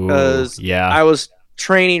 Because yeah, I was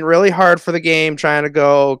training really hard for the game, trying to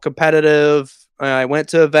go competitive. I went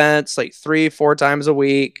to events like 3-4 times a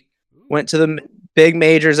week. Went to the big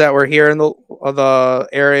majors that were here in the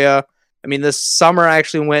area. I mean, this summer I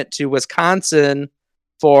actually went to Wisconsin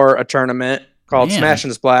for a tournament called Smash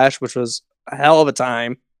and Splash, which was a hell of a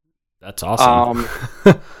time. That's awesome.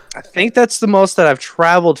 I think that's the most that I've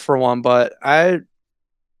traveled for one, but I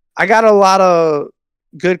got a lot of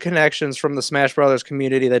good connections from the Smash Brothers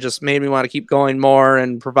community that just made me want to keep going more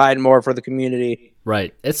and provide more for the community.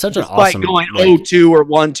 Right. It's such an awesome... Despite going 0-2 or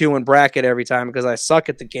 1-2 in bracket every time because I suck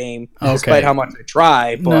at the game, despite how much I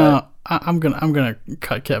try. But... No, I'm gonna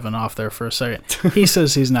cut Kevin off there for a second. He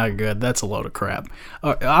says he's not good. That's a load of crap.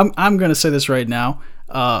 I'm gonna say this right now.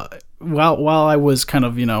 While I was kind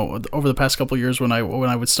of, over the past couple of years when I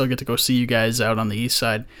would still get to go see you guys out on the east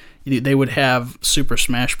side, they would have Super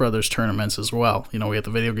Smash Brothers tournaments as well. We have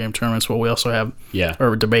the video game tournaments, but we also have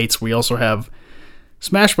or debates. We also have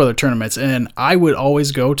Smash Brother tournaments, and I would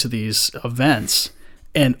always go to these events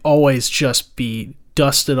and always just be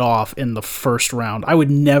dusted off in the first round. I would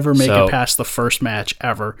never make it past the first match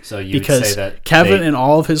ever. So you because would say that Kevin and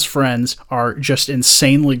all of his friends are just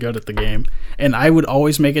insanely good at the game, and I would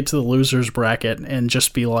always make it to the losers bracket and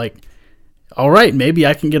just be like, all right, maybe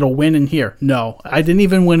I can get a win in here. No, I didn't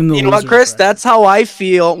even win in the losers bracket. You know what, Chris? That's how I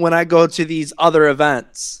feel when I go to these other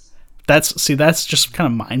events. That's just kind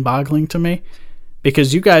of mind-boggling to me.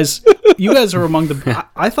 Because you guys are among the...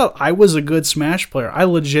 I thought I was a good Smash player. I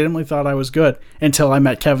legitimately thought I was good until I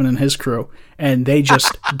met Kevin and his crew, and they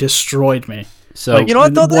just destroyed me. So you know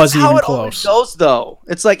what, though? That's how it always goes, though.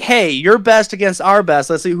 It's like, hey, you're best against our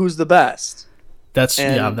best. Let's see who's the best. That's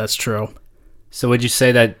true. So would you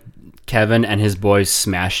say that Kevin and his boys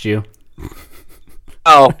smashed you?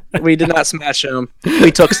 Oh, we did not smash him.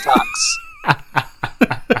 We took stocks.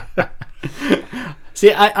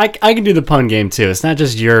 See, I can do the pun game too. It's not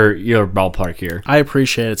just your ballpark here. I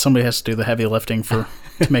appreciate it. Somebody has to do the heavy lifting to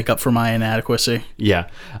make up for my inadequacy. Yeah,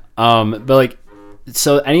 but like,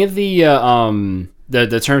 so any of the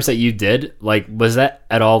terms that you did, like, was that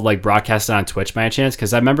at all like broadcasted on Twitch by any chance?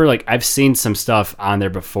 Because I remember like I've seen some stuff on there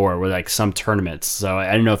before with like some tournaments. So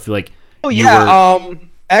I don't know if like. Oh yeah.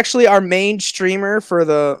 Actually, our main streamer for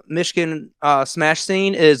the Michigan Smash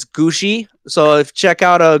scene is Gushi. So if check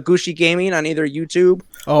out Gushi Gaming on either YouTube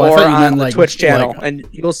or on the Twitch channel, and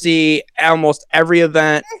you'll see almost every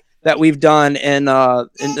event that we've done in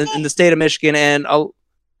the state of Michigan and a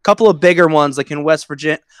couple of bigger ones like in West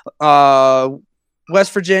Virginia.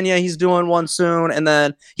 He's doing one soon, and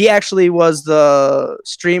then he actually was the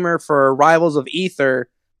streamer for Rivals of Ether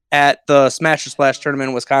at the Smash or Splash tournament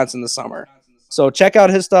in Wisconsin this summer. So check out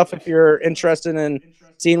his stuff if you're interested in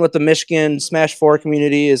seeing what the Michigan Smash 4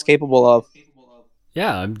 community is capable of.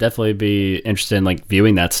 Yeah, I'd definitely be interested in like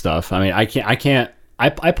viewing that stuff. I mean, I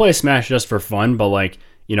play Smash just for fun, but like,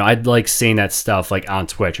 I'd like seeing that stuff like on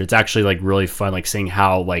Twitch. It's actually like really fun, like seeing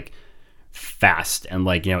how like fast and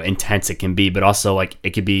like, intense it can be, but also like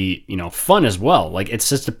it could be, fun as well. Like it's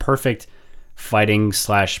just a perfect fighting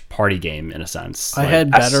 / party game in a sense. I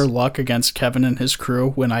had better luck against Kevin and his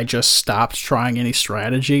crew when I just stopped trying any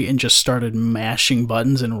strategy and just started mashing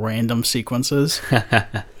buttons in random sequences.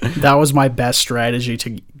 That was my best strategy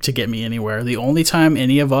to get me anywhere. The only time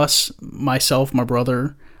any of us, myself, my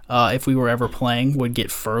brother, if we were ever playing, would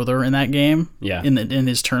get further in that game, in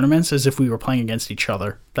his tournaments, is if we were playing against each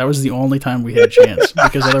other. That was the only time we had a chance,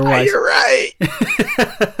 because otherwise... You're right!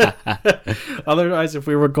 Otherwise, if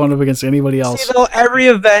we were going up against anybody else... See, though, every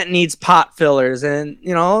event needs pot fillers, and,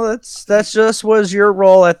 that's just was your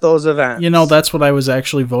role at those events. That's what I was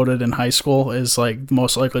actually voted in high school, is, like,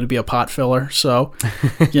 most likely to be a pot filler, so,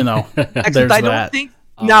 there's that.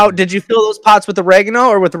 Now, did you fill those pots with oregano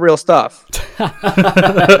or with the real stuff?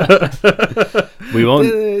 We won't.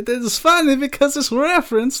 It's funny because it's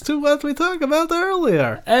reference to what we talked about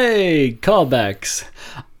earlier. Hey, callbacks.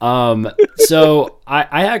 So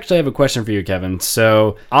I actually have a question for you, Kevin.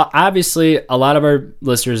 So obviously, a lot of our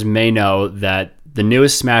listeners may know that the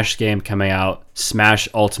newest Smash game coming out, Smash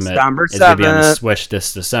Ultimate, is going to be on the Switch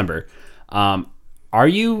this December. Are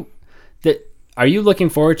you looking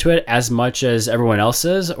forward to it as much as everyone else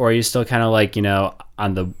is, or are you still kind of like,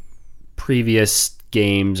 on the previous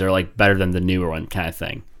games or like better than the newer one kind of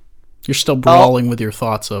thing? You're still brawling with your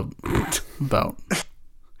thoughts about.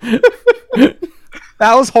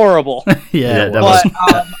 That was horrible. Yeah,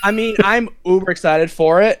 I mean, I'm uber excited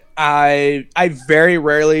for it. I very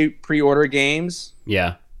rarely pre-order games.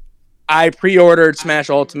 Yeah. I pre-ordered Smash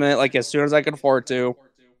Ultimate like as soon as I could afford to.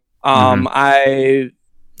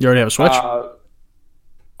 You already have a Switch?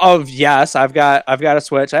 Yes, I've got a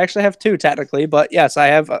Switch. I actually have two technically, but yes, I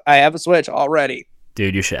have a Switch already.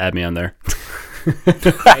 Dude, you should add me on there.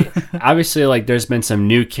 Obviously, like there's been some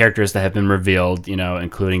new characters that have been revealed,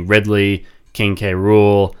 including Ridley, King K.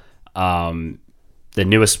 Rool. The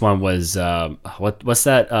newest one was what's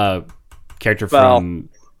that character from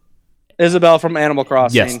Isabelle from Animal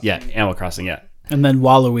Crossing? Yes, yeah, Animal Crossing, yeah. And then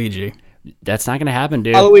Waluigi. That's not going to happen,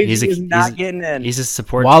 dude. Waluigi is not getting in. He's a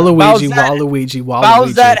support. Waluigi.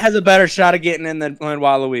 Bowsette has a better shot of getting in than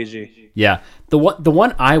Waluigi. Yeah. The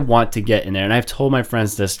one I want to get in there, and I've told my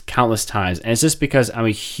friends this countless times, and it's just because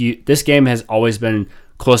this game has always been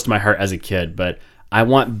close to my heart as a kid, but I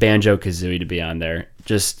want Banjo-Kazooie to be on there.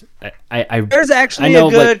 Just there's actually a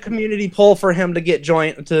good community pull for him to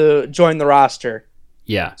join the roster.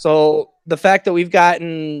 Yeah. So the fact that we've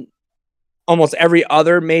gotten almost every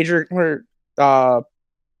other major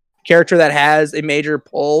character that has a major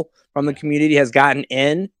pull from the community has gotten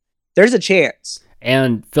in, there's a chance.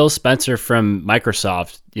 And Phil Spencer from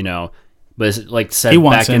Microsoft, was like said he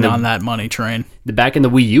wants back in on that money train. Back in the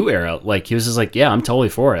Wii U era, like he was just like, yeah, I'm totally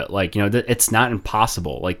for it. Like, it's not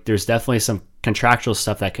impossible. Like, there's definitely some contractual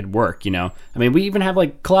stuff that could work. I mean, we even have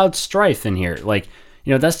like Cloud Strife in here. Like,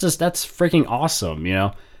 that's freaking awesome.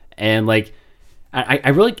 And like, I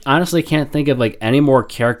really honestly can't think of like any more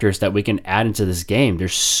characters that we can add into this game.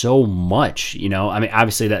 There's so much. I mean,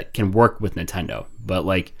 obviously that can work with Nintendo, but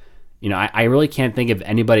like, I really can't think of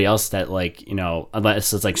anybody else that like,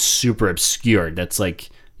 unless it's like super obscure, that's like,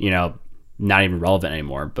 not even relevant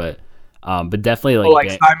anymore. But definitely like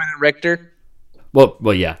Simon and Richter.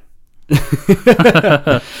 Well, yeah.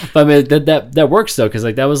 But I mean that works though, because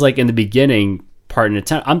like that was like in the beginning part of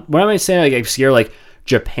Nintendo. When am I saying like obscure, like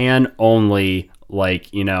Japan only, like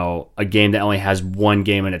a game that only has one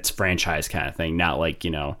game in its franchise kind of thing, not like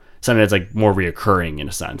something that's like more reoccurring in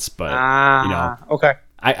a sense. But okay.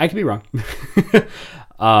 I could be wrong.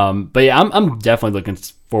 But yeah, I'm definitely looking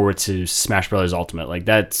forward to Smash Brothers Ultimate. Like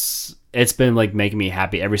it's been like making me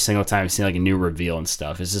happy every single time I've seen like a new reveal and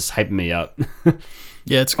stuff. It's just hyping me up.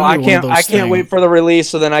 Yeah, it's gonna be one of those I can't wait for the release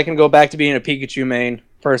so then I can go back to being a Pikachu main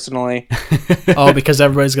personally. Oh, because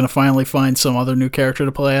everybody's gonna finally find some other new character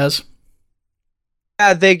to play as.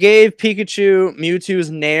 Yeah, they gave Pikachu Mewtwo's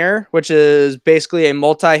Nair, which is basically a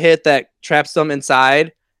multi-hit that traps them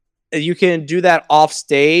inside. You can do that off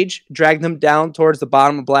stage, drag them down towards the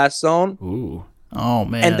bottom of Blast Zone. Ooh. Oh,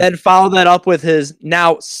 man. And then follow that up with his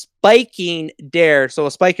now spiking Dare. So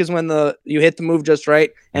a spike is when you hit the move just right,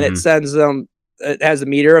 and it sends them, it has a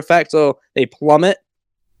meteor effect, so they plummet.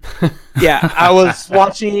 Yeah, I was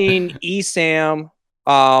watching ESAM,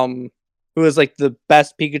 who is like the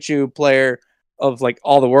best Pikachu player of like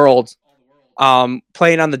all the worlds,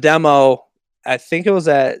 playing on the demo. I think it was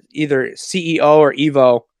at either CEO or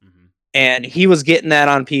Evo. And he was getting that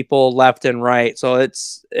on people left and right. So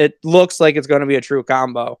it looks like it's going to be a true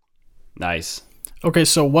combo. Nice. Okay,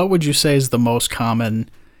 so what would you say is the most common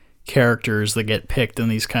characters that get picked in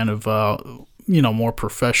these kind of, more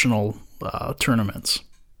professional tournaments?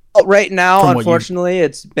 Well, right now, unfortunately,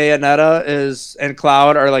 it's Bayonetta and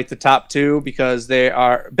Cloud are like the top two because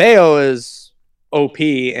Bayo is OP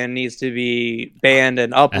and needs to be banned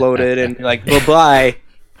and uploaded and like bye-bye.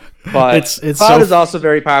 But Cloud is also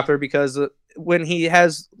very popular because when he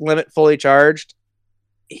has Limit fully charged,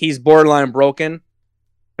 he's borderline broken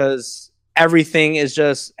because everything is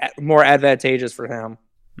just more advantageous for him.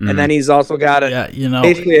 And then he's also got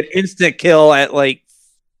basically an instant kill at like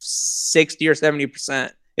 60 or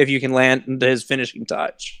 70% if you can land his finishing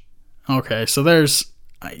touch. Okay, so there's,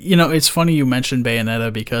 it's funny you mentioned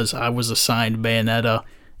Bayonetta because I was assigned Bayonetta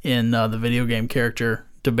in the video game character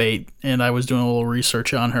debate, and I was doing a little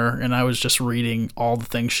research on her, and I was just reading all the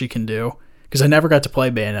things she can do because I never got to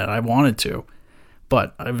play Bayonetta. I wanted to,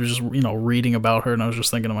 but I was just reading about her, and I was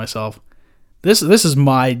just thinking to myself, this is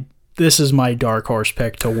my dark horse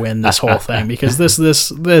pick to win this whole thing because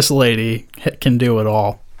this lady can do it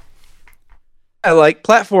all. I like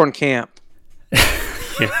Platform Camp.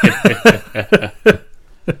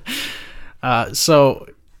 So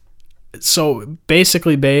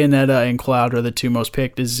basically Bayonetta and Cloud are the two most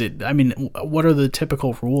picked. What are the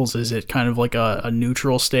typical rules? Is it kind of like a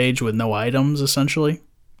neutral stage with no items essentially?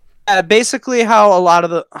 Basically how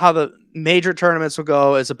the major tournaments will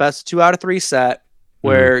go is a best 2 out of 3 set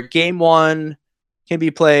where game 1 can be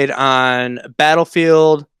played on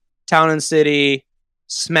Battlefield, Town and City,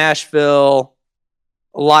 Smashville,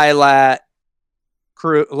 Lilac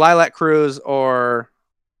Cruise, or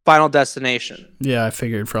Final Destination. Yeah, I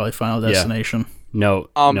figured probably Final Destination. No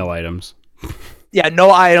items. Yeah, no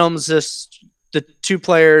items. Just the two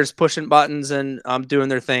players pushing buttons and doing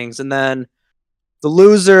their things, and then the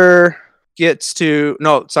loser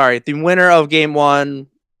the winner of game one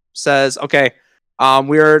says, okay,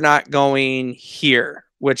 we're not going here,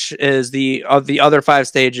 which is the other 5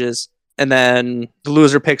 stages, and then the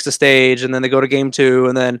loser picks the stage, and then they go to game 2,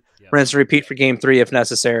 and then rinse and repeat for game 3 if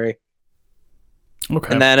necessary.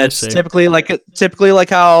 Okay. And then it's typically like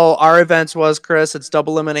how our events was, Chris. It's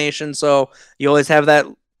double elimination, so you always have that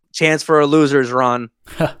chance for a loser's run.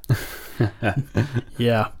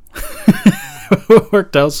 Yeah. It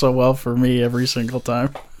worked out so well for me every single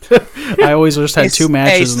time. I always just had 2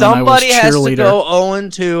 matches, and then I was cheerleader. Somebody has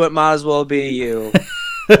to go 0-2. It might as well be you.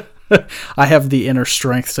 I have the inner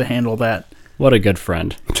strength to handle that. What a good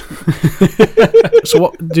friend.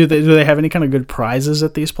 So, do they have any kind of good prizes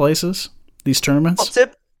at these places? These tournaments? Well,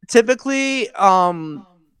 typically,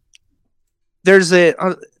 there's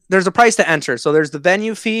a price to enter. So there's the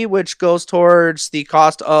venue fee, which goes towards the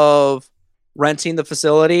cost of renting the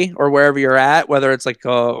facility or wherever you're at, whether it's like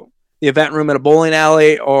the event room at a bowling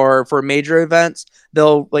alley, or for major events,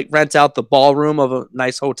 they'll like rent out the ballroom of a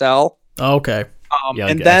nice hotel. Okay.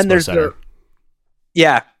 And then there's and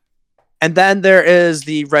then there is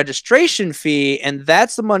the registration fee, and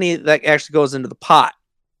that's the money that actually goes into the pot.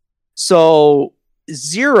 So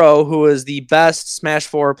Zero, who is the best Smash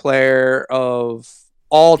 4 player of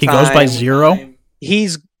all time, he goes by Zero.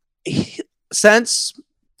 Since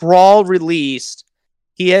Brawl released,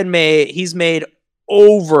 he's made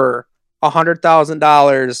over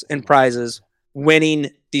 $100,000 in prizes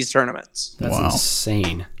winning these tournaments. That's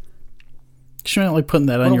insane. You shouldn't like putting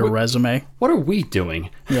that on your resume. What are we doing?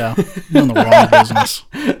 Yeah, you're in the wrong business.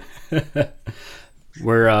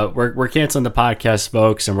 We're canceling the podcast,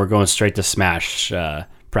 folks, and we're going straight to Smash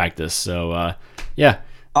practice. So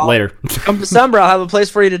later. Come December, I'll have a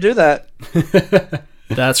place for you to do that.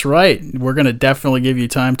 That's right. We're going to definitely give you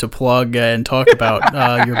time to plug and talk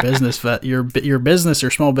about your business, your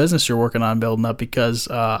small business you're working on building up, because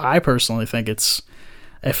I personally think it's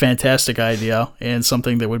a fantastic idea and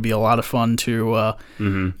something that would be a lot of fun to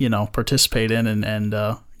participate in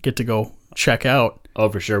and get to go check out. Oh,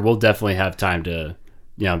 for sure. We'll definitely have time to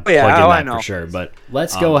plug in I that know. for sure. But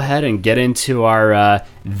let's go ahead and get into our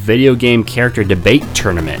video game character debate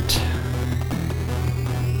tournament.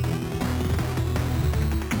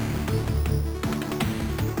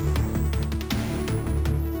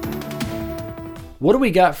 What do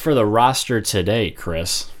we got for the roster today,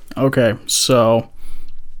 Chris? Okay, so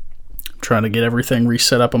I'm trying to get everything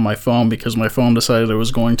reset up on my phone because my phone decided it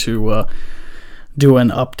was going to do an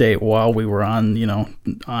update while we were on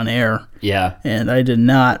air. Yeah. And I did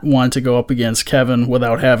not want to go up against Kevin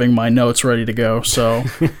without having my notes ready to go. So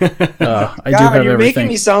I do have everything. You're making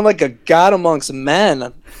me sound like a god amongst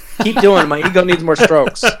men. Keep doing it. My ego needs more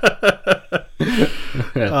strokes. So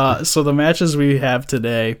the matches we have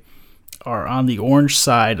today are on the orange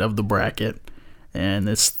side of the bracket, and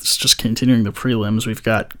it's just continuing the prelims. We've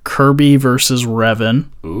got Kirby versus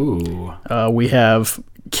Revan. Ooh. We have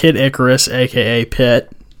Kid Icarus, a.k.a.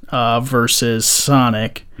 Pit, versus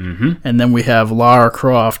Sonic. Mm-hmm. And then we have Lara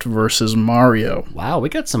Croft versus Mario. Wow, we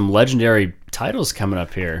got some legendary titles coming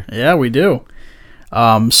up here. Yeah, we do.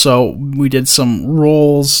 So we did some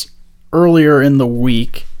rolls earlier in the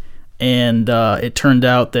week, and it turned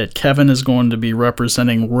out that Kevin is going to be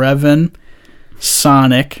representing Revan,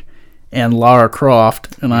 Sonic, and Lara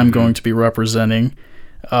Croft, and I'm going to be representing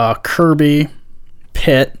Kirby,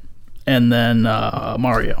 Pit, and then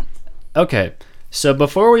Mario. Okay, so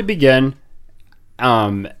before we begin,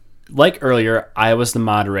 like earlier, I was the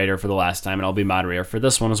moderator for the last time, and I'll be moderator for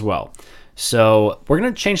this one as well. So we're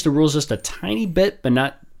going to change the rules just a tiny bit, but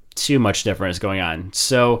not too much difference going on.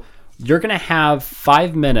 So you're going to have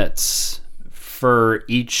 5 minutes for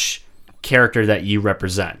each character that you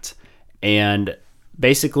represent. And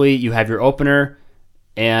basically, you have your opener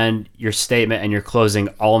and your statement and your closing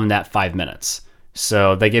all in that 5 minutes.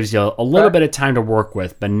 So that gives you a little bit of time to work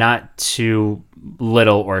with, but not too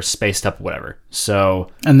little or spaced up, whatever. So,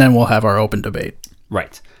 and then we'll have our open debate.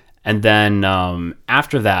 Right. And then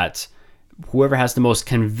after that, whoever has the most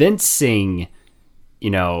convincing,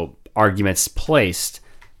 arguments placed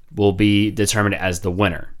will be determined as the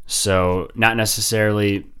winner. So not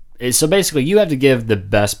necessarily. So basically, you have to give the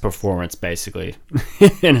best performance, basically,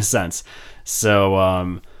 in a sense.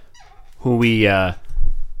 So who we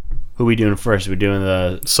doing first? We're doing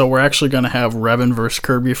the. So we're actually going to have Revan versus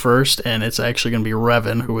Kirby first, and it's actually going to be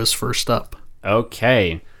Revan who is first up.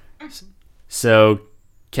 Okay. So,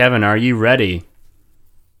 Kevin, are you ready?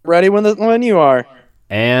 Ready when you are.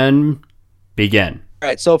 And begin. All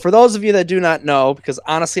right, so for those of you that do not know, because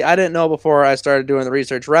honestly, I didn't know before I started doing the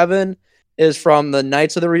research, Revan is from the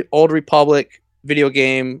Knights of the Old Republic video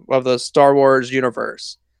game of the Star Wars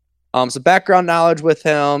universe. So background knowledge with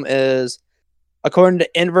him is, according to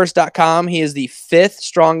Inverse.com, he is the 5th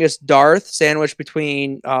strongest Darth, sandwiched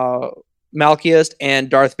between Malchus and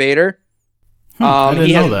Darth Vader. I didn't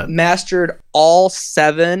he know has that. mastered all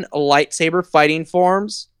 7 lightsaber fighting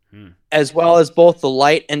forms, as well as both the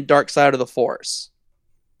light and dark side of the Force.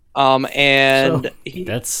 So,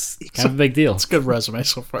 That's kind of a big deal. It's a good resume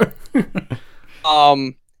so far.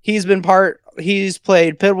 He's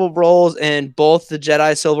played pivotal roles in both the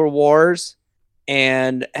Jedi Silver Wars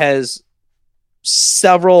and has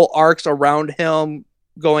several arcs around him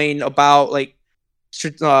going about like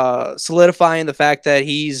solidifying the fact that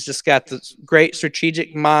he's just got this great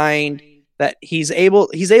strategic mind, that he's able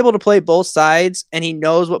to play both sides, and he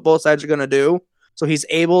knows what both sides are going to do. So he's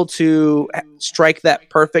able to strike that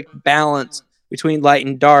perfect balance between light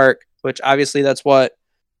and dark, which obviously that's what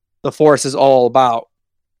the Force is all about.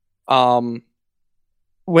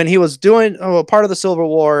 When he was doing part of the Silver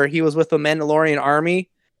War, he was with the Mandalorian army,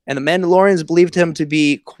 and the Mandalorians believed him to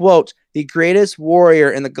be, quote, the greatest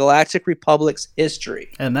warrior in the Galactic Republic's history.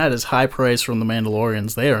 And that is high praise from the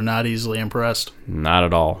Mandalorians. They are not easily impressed. Not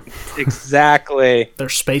at all. Exactly. They're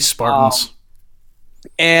space Spartans.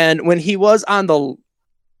 And when he was on the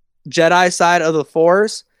Jedi side of the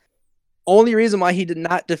Force, only reason why he did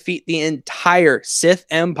not defeat the entire Sith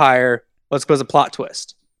Empire was because of plot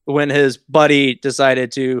twist, when his buddy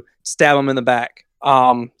decided to stab him in the back.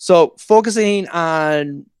 So focusing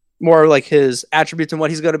on more like his attributes and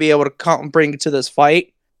what he's going to be able to bring to this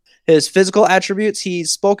fight. His physical attributes,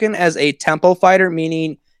 he's spoken as a tempo fighter,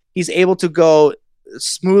 meaning he's able to go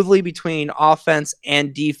smoothly between offense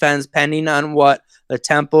and defense, depending on what the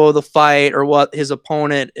tempo of the fight or what his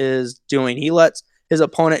opponent is doing. He lets his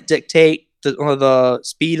opponent dictate the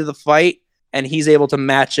speed of the fight, and he's able to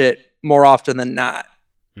match it more often than not.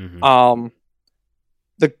 Mm-hmm.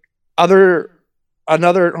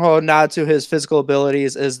 Another nod to his physical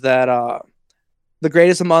abilities is that the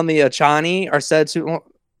greatest among the Achani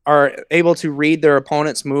are able to read their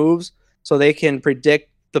opponent's moves, so they can predict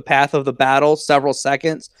the path of the battle several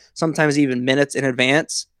seconds, sometimes even minutes in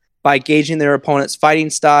advance, by gauging their opponent's fighting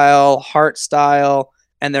style, heart style,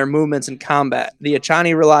 and their movements in combat. The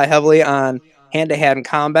Achani rely heavily on hand-to-hand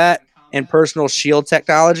combat and personal shield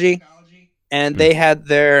technology, and they had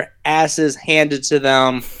their asses handed to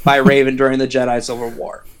them by Raven during the Jedi Silver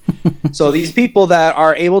War. So these people that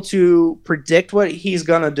are able to predict what he's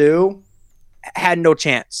going to do had no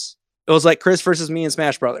chance. It was like Chris versus me in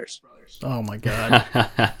Smash Brothers. Oh, my God.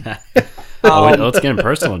 Let's get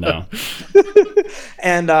personal now.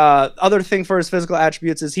 And other thing for his physical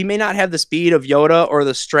attributes is he may not have the speed of Yoda or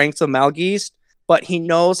the strength of Malgeist, but he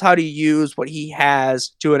knows how to use what he has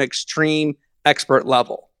to an extreme expert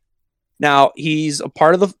level. Now, he's a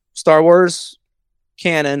part of the Star Wars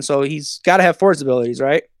canon, so he's got to have Force abilities,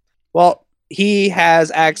 right? Well, he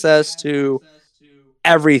has access to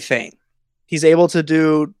everything. He's able to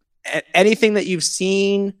do anything that you've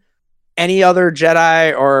seen any other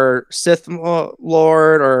Jedi or Sith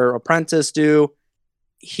Lord or apprentice do.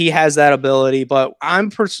 He has that ability, but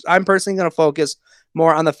I'm personally going to focus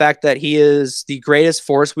more on the fact that he is the greatest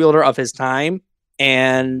Force wielder of his time,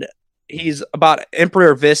 and he's about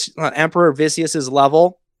Emperor Vicious's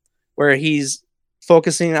level, where he's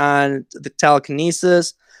focusing on the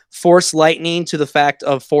telekinesis, Force lightning to the fact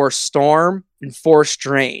of Force storm, and Force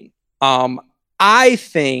drain. I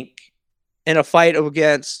think in a fight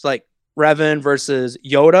against like Revan versus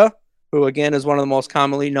Yoda, who again is one of the most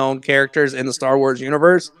commonly known characters in the Star Wars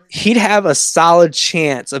universe, he'd have a solid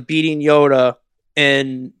chance of beating Yoda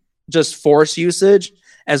in just Force usage,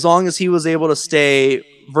 as long as he was able to stay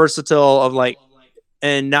versatile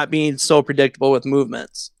and not being so predictable with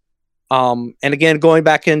movements. And again, going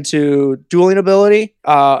back into dueling ability,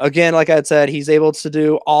 again, like I had said, he's able to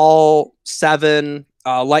do all 7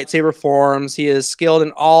 lightsaber forms. He is skilled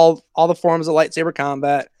in all the forms of lightsaber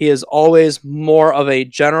combat. He is always more of a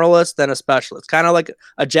generalist than a specialist, kind of like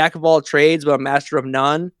a jack of all trades, but a master of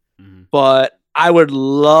none. Mm-hmm. But I would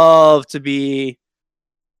love to be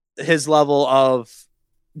his level of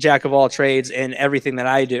jack of all trades in everything that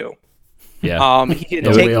I do. Yeah. He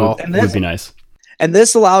can would be nice. And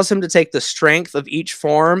this allows him to take the strength of each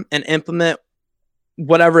form and implement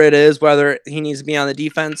whatever it is, whether he needs to be on the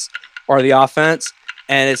defense or the offense,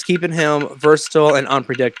 and it's keeping him versatile and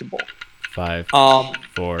unpredictable. 5,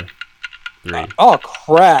 4, 3. Oh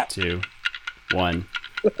crap! 2, 1,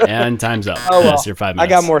 and time's up. Oh, well, that's your 5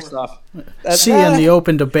 minutes. I got more stuff. See you in the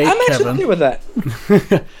open debate, I'm actually Kevin. okay with that.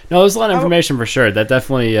 No, there's a lot of information for sure. That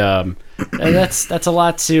definitely that's a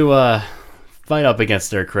lot to fight up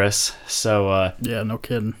against her, Chris. So, Yeah, no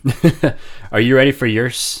kidding. are you ready for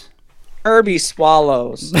yours? Kirby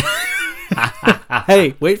swallows.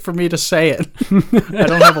 Hey, wait for me to say it. I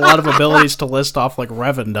don't have a lot of abilities to list off like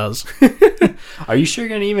Revan does. Are you sure you're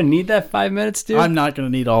going to even need that 5 minutes, dude? I'm not going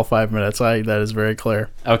to need all 5 minutes. That is very clear.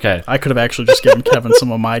 Okay. I could have actually just given Kevin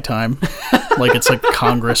some of my time, like it's like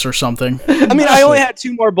Congress or something. I mean, I only had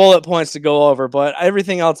 2 more bullet points to go over, but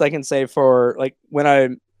everything else I can say for like when I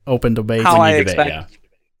Open debate. how I debate, expect.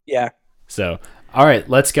 Yeah. So, all right,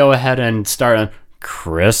 let's go ahead and start on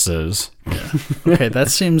Chris's. Okay, that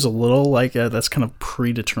seems a little like that's kind of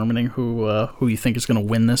predetermining who you think is going to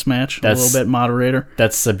win this match. A little bit, moderator.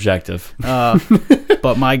 That's subjective.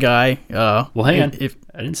 But my guy. Well, hang on.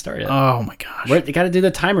 I didn't start yet. Oh my gosh. You got to do the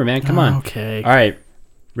timer, man. Come on. Okay. All right.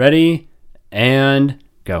 Ready and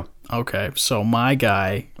go. Okay, so my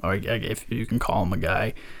guy, or if you can call him a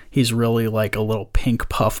guy, he's really like a little pink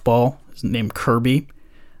puffball. He's named Kirby.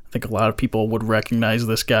 I think a lot of people would recognize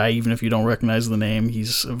this guy, even if you don't recognize the name.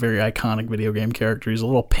 He's a very iconic video game character. He's a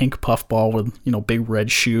little pink puffball with, big red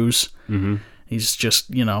shoes. Mm-hmm. He's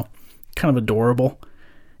just, kind of adorable.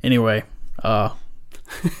 Anyway,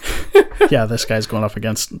 yeah, this guy's going up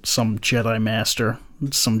against some Jedi Master,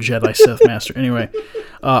 some Jedi Sith Master. Anyway,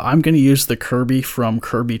 I'm going to use the Kirby from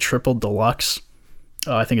Kirby Triple Deluxe.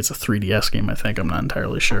 I think it's a 3DS game, I'm not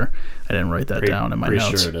entirely sure. I didn't write that down in my notes.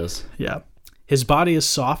 Pretty sure it is. Yeah. His body is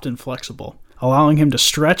soft and flexible, allowing him to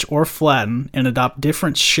stretch or flatten and adopt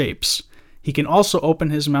different shapes. He can also open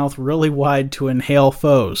his mouth really wide to inhale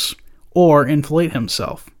foes, or inflate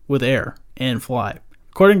himself with air and fly.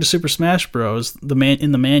 According to Super Smash Bros.,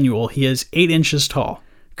 in the manual, he is 8 inches tall.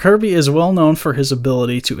 Kirby is well known for his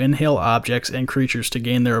ability to inhale objects and creatures to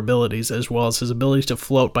gain their abilities, as well as his ability to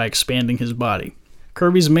float by expanding his body.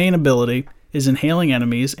 Kirby's main ability is inhaling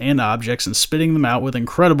enemies and objects and spitting them out with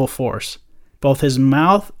incredible force. Both his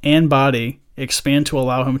mouth and body expand to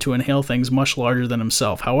allow him to inhale things much larger than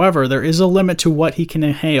himself. However, there is a limit to what he can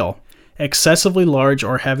inhale. Excessively large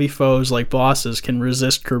or heavy foes like bosses can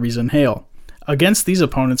resist Kirby's inhale. Against these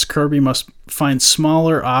opponents, Kirby must find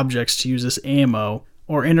smaller objects to use as ammo,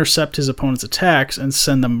 or intercept his opponent's attacks and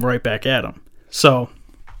send them right back at him. So,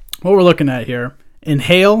 what we're looking at here,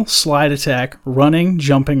 inhale, slide attack, running,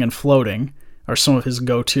 jumping, and floating are some of his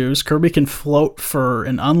go-tos. Kirby can float for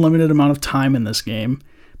an unlimited amount of time in this game,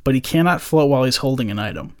 but he cannot float while he's holding an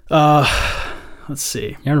item. Let's see.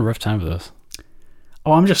 You're having a rough time with this.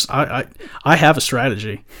 Oh, I have a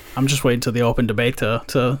strategy. I'm just waiting to the open debate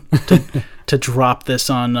to drop this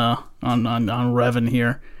on Revan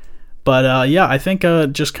here. But yeah, I think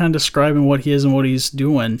just kind of describing what he is and what he's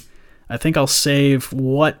doing, I think I'll save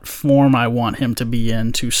what form I want him to be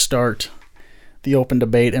in to start the open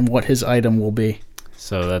debate and what his item will be.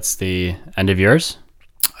 So that's the end of yours?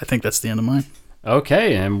 I think that's the end of mine.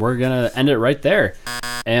 Okay, and we're going to end it right there.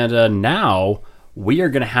 And now we are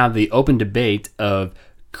going to have the open debate of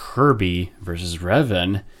Kirby versus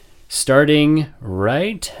Revan starting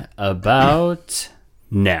right about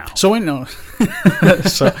now. So wait, no.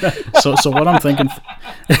 so what I'm thinking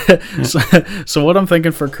so what I'm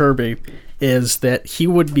thinking for Kirby is that he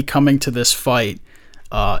would be coming to this fight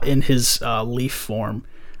in his leaf form.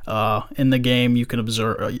 In the game, you can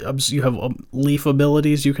you have leaf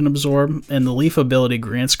abilities you can absorb, and the leaf ability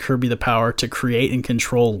grants Kirby the power to create and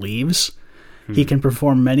control leaves. He can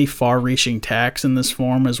perform many far-reaching attacks in this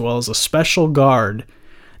form, as well as a special guard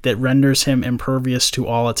that renders him impervious to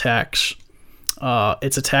all attacks.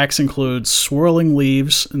 Its attacks include swirling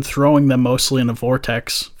leaves and throwing them mostly in a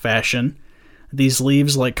vortex fashion. These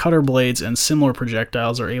leaves, like cutter blades and similar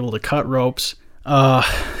projectiles, are able to cut ropes.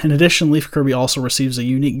 In addition, Leaf Kirby also receives a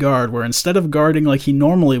unique guard where instead of guarding like he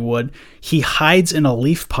normally would, he hides in a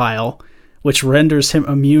leaf pile, which renders him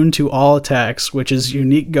immune to all attacks, which is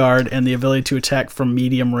unique guard and the ability to attack from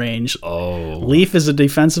medium range. Oh. Leaf is a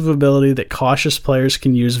defensive ability that cautious players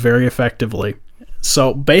can use very effectively.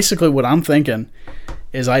 So basically what I'm thinking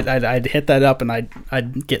is I'd hit that up and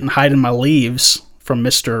I'd get and hide in my leaves from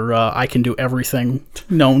Mr. I can do everything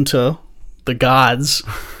known to the gods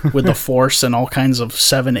with the Force and all kinds of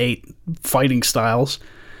 7-8 fighting styles.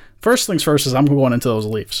 First things first is I'm going into those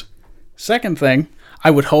leaves. Second thing, I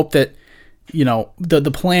would hope that,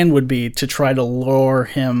 the plan would be to try to lure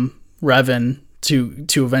him, Revan, to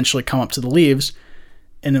eventually come up to the leaves.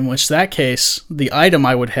 And in which that case, the item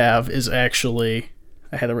I would have is actually,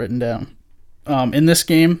 I had it written down. In this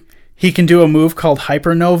game, he can do a move called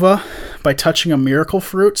Hypernova by touching a miracle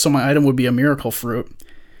fruit. So my item would be a miracle fruit.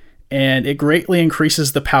 And it greatly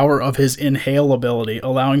increases the power of his inhale ability,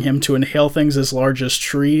 allowing him to inhale things as large as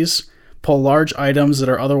trees, pull large items that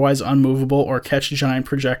are otherwise unmovable, or catch giant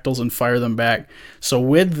projectiles and fire them back. So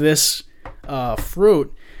with this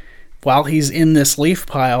fruit, while he's in this leaf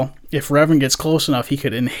pile, if Revan gets close enough, he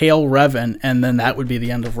could inhale Revan, and then that would be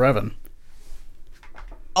the end of Revan.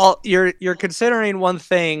 Oh, you're considering one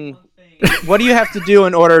thing. What do you have to do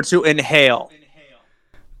in order to inhale?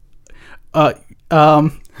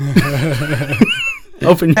 Open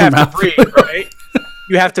You your have to mouth. breathe, right?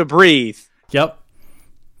 You have to breathe. Yep.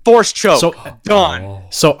 Force choke. So- Done.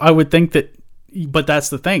 So I would think that, but that's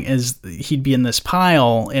the thing, is he'd be in this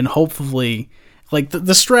pile, and hopefully, like,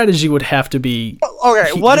 the strategy would have to be...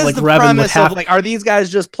 Okay, what is like, the Revan would premise have- of, like, are these guys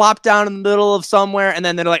just plopped down in the middle of somewhere, and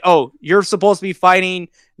then they're like, oh, you're supposed to be fighting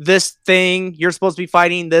this thing, you're supposed to be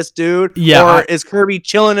fighting this dude? Yeah, Or is Kirby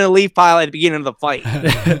chilling in a leaf pile at the beginning of the fight?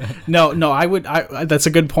 No, that's a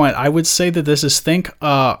good point. I would say that this is, I'm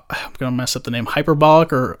gonna mess up the name,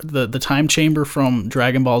 Hyperbolic, or the time chamber from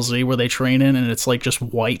Dragon Ball Z, where they train in, and it's like just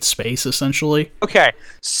white space essentially. Okay,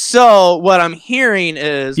 so what I'm hearing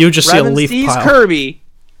is You just see a Revan leaf sees pile. Kirby,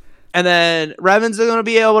 and then Revan's going to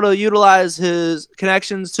be able to utilize his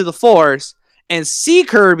connections to the Force and see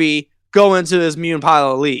Kirby go into his immune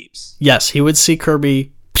pile of leaves. Yes, he would see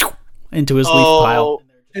Kirby into his leaf pile.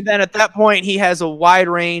 And then at that point, he has a wide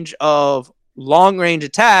range of long-range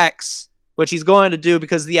attacks, which he's going to do,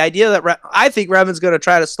 because the idea that I think Revan's going to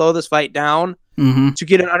try to slow this fight down Mm-hmm. to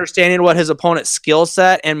get an understanding of what his opponent's skill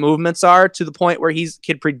set and movements are, to the point where he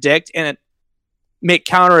can predict and make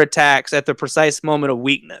counterattacks at the precise moment of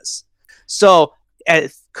weakness. So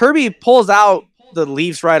as Kirby pulls out the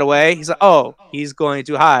leaves right away, he's like, oh, he's going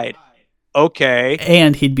to hide. Okay.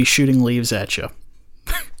 And he'd be shooting leaves at you.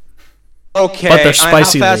 Okay. But they're And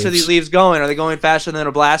spicy how fast are leaves. these leaves going? Are they going faster than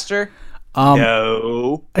a blaster?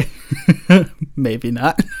 No. Maybe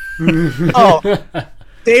not. Oh.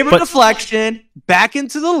 Saber deflection, back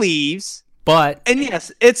into the leaves. But And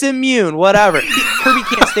yes, it's immune, whatever. Kirby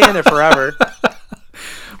can't stand there forever.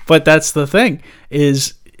 that's the thing,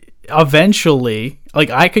 is eventually, like,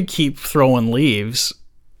 I could keep throwing leaves,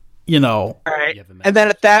 All right. You have a And then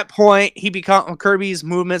at that point, Kirby's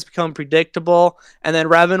movements become predictable, and then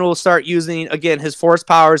Revan will start using, again, his force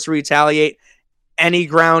powers to retaliate any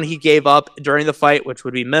ground he gave up during the fight, which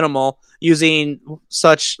would be minimal, using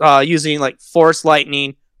like force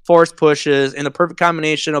lightning, force pushes, and the perfect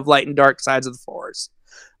combination of light and dark sides of the force.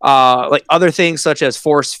 Like other things such as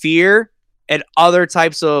force fear and other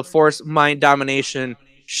types of force mind domination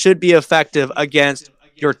should be effective against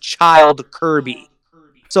your child Kirby.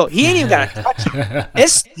 So he ain't even got to touch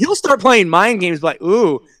it. He'll start playing mind games like,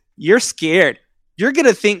 ooh, you're scared. You're going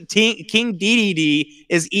to think King DDD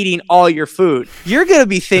is eating all your food. You're going to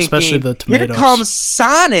be thinking, Especially the here tomatoes. comes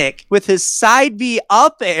Sonic with his side B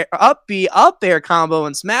up air combo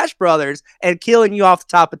in Smash Brothers and killing you off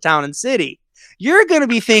the top of town and city. You're going to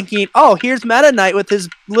be thinking, oh, here's Meta Knight with his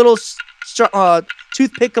little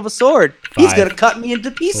toothpick of a sword. He's 5, going to cut me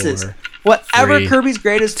into pieces. 4, Whatever 3, Kirby's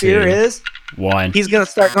greatest fear 2, is, 1. he's going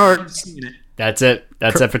to start seeing it. That's it.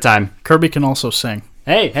 That's it for time. Kirby can also sing.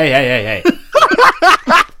 Hey.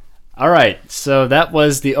 All right. So that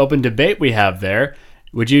was the open debate we have there.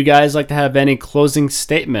 Would you guys like to have any closing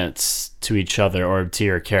statements to each other or to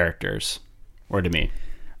your characters or to me?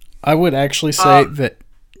 I would actually say that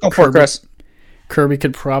Go for it, Chris. Kirby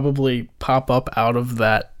could probably pop up out of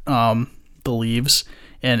that the leaves,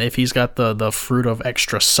 and if he's got the fruit of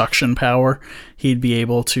extra suction power, he'd be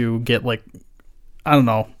able to get, like, I don't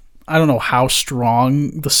know how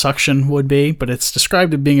strong the suction would be, but it's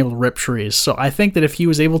described as being able to rip trees. So I think that if he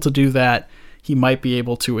was able to do that, he might be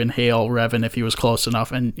able to inhale Revan if he was close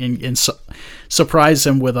enough, and surprise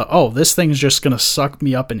him with this thing's just gonna suck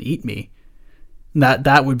me up and eat me.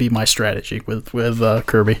 That would be my strategy with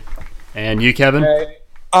Kirby. And you, Kevin?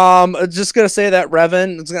 Just gonna say that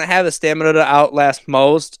Revan is gonna have the stamina to outlast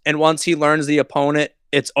most, and once he learns the opponent,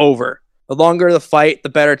 it's over. The longer the fight, the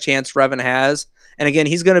better chance Revan has. And again,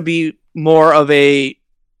 he's gonna be more of a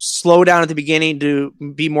slow down at the beginning to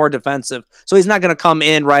be more defensive. So he's not gonna come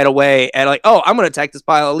in right away and like, oh, I'm gonna attack this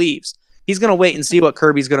pile of leaves. He's gonna wait and see what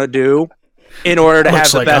Kirby's gonna do in order to have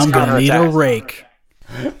Looks the like best I'm gonna need a counterattack.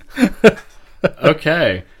 rake.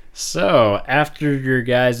 Okay. So after your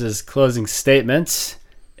guys' closing statements,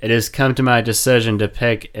 it has come to my decision to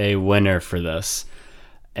pick a winner for this.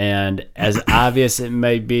 And as obvious it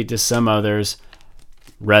may be to some others,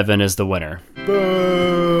 Revan is the winner.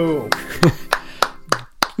 Boo!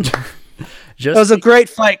 It was a great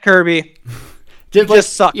fight, Kirby.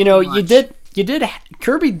 Just sucked you know, too much.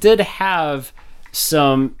 Kirby did have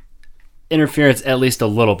some interference, at least a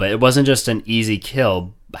little bit. It wasn't just an easy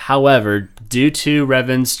kill. However, due to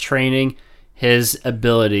Revan's training, his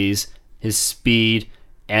abilities, his speed,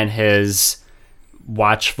 and his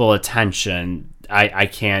watchful attention, I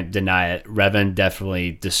can't deny it. Revan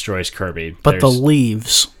definitely destroys Kirby. But the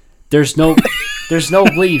leaves. There's no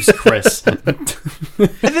leaves, Chris.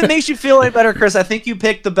 If it makes you feel any better, Chris, I think you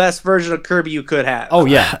picked the best version of Kirby you could have. Oh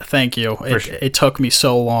yeah, thank you. It took me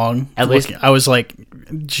so long. At least I was like,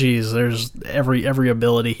 geez, there's every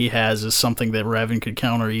ability he has is something that Revan could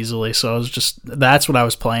counter easily. So I was that's what I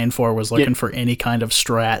was playing for, was looking for any kind of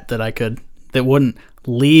strat that wouldn't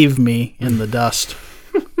leave me in the dust.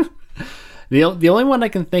 The only one I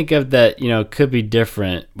can think of that could be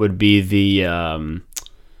different would be the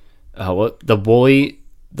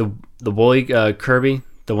woolly Kirby,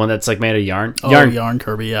 the one that's like made of yarn. Yarn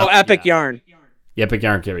Kirby, yeah. Oh, Epic Yarn. Yeah, Epic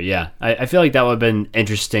Yarn Kirby, yeah. I feel like that would have been an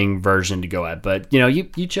interesting version to go at, but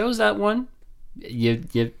you chose that one.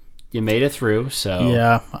 You made it through, so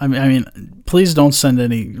yeah. I mean, please don't send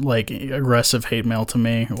any like aggressive hate mail to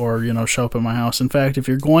me or show up at my house. In fact, if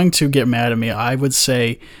you're going to get mad at me, I would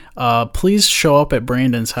say, please show up at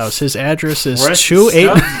Brandon's house. His address is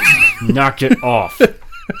 28. Knock it off.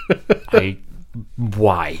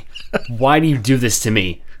 Why? Why do you do this to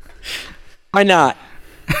me? Why not?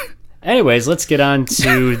 Anyways, let's get on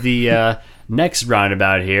to the next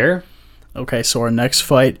roundabout here. Okay, so our next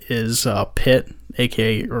fight is Pit,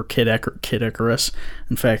 aka or Kid Icarus.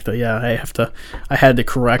 In fact, I had to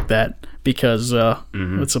correct that because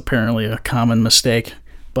it's apparently a common mistake.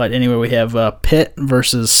 But anyway, we have Pit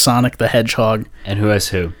versus Sonic the Hedgehog. And who has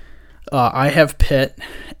who? I have Pit,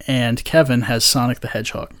 and Kevin has Sonic the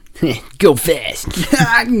Hedgehog. Go fast.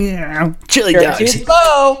 Chili dogs.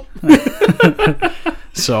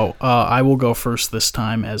 So I will go first this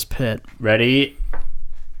time as Pit. Ready?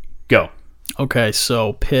 Go. Okay,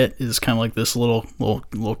 so Pit is kind of like this little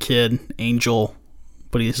kid, angel,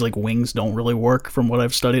 but his like wings don't really work from what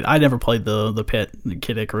I've studied. I never played the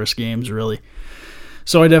Kid Icarus games really,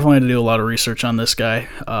 so I definitely had to do a lot of research on this guy.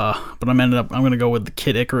 But I'm going to go with the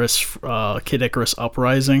Kid Icarus. Kid Icarus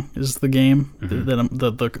Uprising is the game that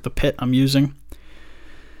the Pit I'm using.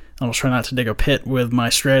 I'll try not to dig a pit with my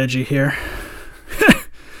strategy here.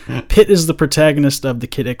 Pit is the protagonist of the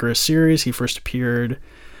Kid Icarus series. He first appeared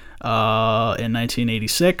in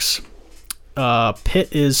 1986. Pit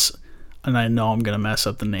is, and I know I'm going to mess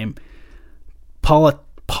up the name, Palutena.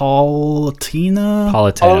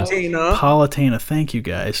 Thank you,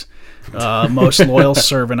 guys. Most loyal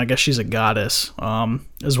servant. I guess she's a goddess,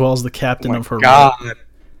 as well as the captain of her.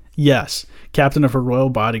 Yes, captain of her royal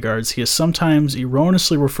bodyguards. He is sometimes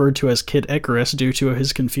erroneously referred to as Kid Icarus due to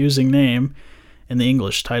his confusing name in the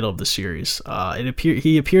English title of the series.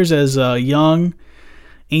 He appears as young,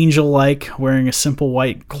 angel-like, wearing a simple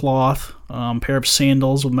white cloth, pair of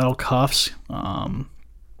sandals with metal cuffs,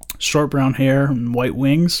 short brown hair, and white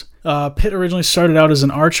wings. Pit originally started out as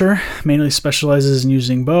an archer, mainly specializes in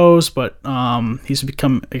using bows, but he's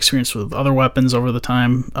become experienced with other weapons over the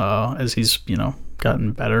time as he's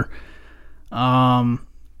gotten better.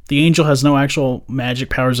 The angel has no actual magic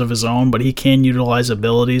powers of his own, but he can utilize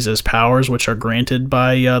abilities as powers which are granted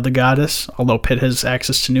by the goddess. Although Pit has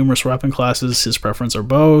access to numerous weapon classes, his preference are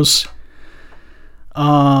bows.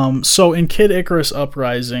 So in Kid Icarus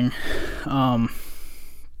Uprising,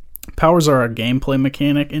 powers are a gameplay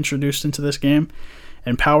mechanic introduced into this game,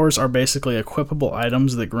 and powers are basically equipable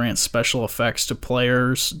items that grant special effects to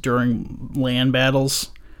players during land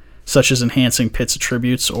battles, such as enhancing Pit's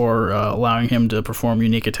attributes or allowing him to perform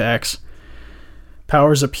unique attacks.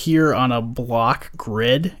 Powers appear on a block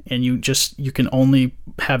grid, and you can only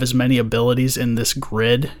have as many abilities in this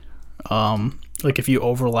grid. Like if you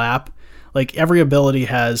overlap, like every ability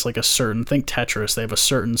has like a certain, think Tetris, they have a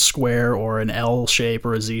certain square or an L shape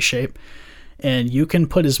or a Z shape, and you can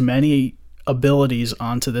put as many abilities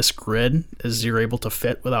onto this grid as you're able to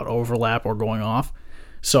fit without overlap or going off.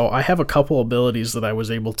 So I have a couple abilities that I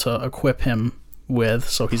was able to equip him with.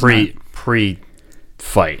 So he's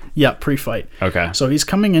pre-fight. Yeah, pre-fight. Okay. So he's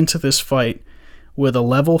coming into this fight with a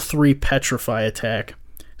level 3 Petrify attack,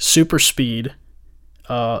 super speed,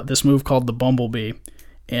 this move called the Bumblebee,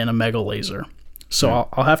 and a Mega Laser. So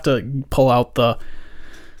I'll have to pull out the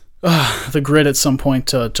grid at some point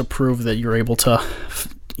to prove that you're able to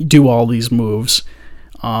do all these moves.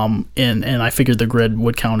 And I figured the grid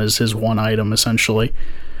would count as his one item essentially.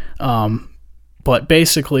 But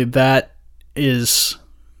basically that is,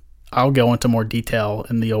 I'll go into more detail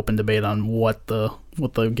in the open debate on what the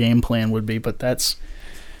game plan would be, but that's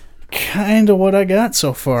kind of what I got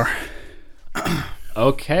so far.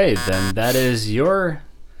 Okay, then that is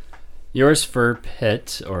yours for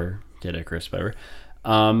Pit, or Kid Icarus, whatever.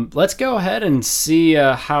 Let's go ahead and see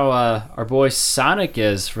how our boy Sonic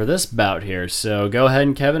is for this bout here. So go ahead,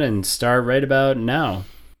 and Kevin, and start right about now.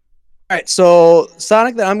 All right, so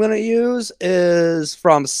Sonic that I'm going to use is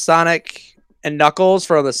from Sonic and Knuckles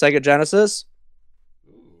from the Sega Genesis.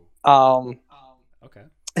 Okay.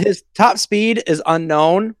 His top speed is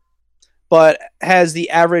unknown, but has the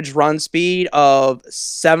average run speed of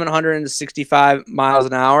 765 miles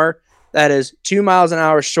an hour. That is 2 miles an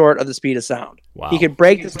hour short of the speed of sound. Wow. He can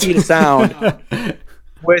break the speed of sound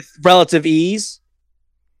with relative ease.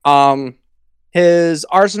 His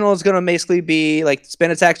arsenal is going to basically be like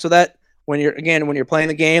spin attacks with that. When you're playing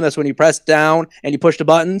the game, that's when you press down and you push the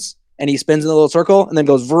buttons, and he spins in a little circle and then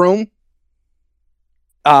goes vroom.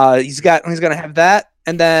 He's going to have that,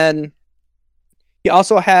 and then he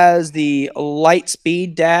also has the light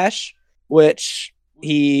speed dash, which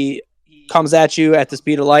he comes at you at the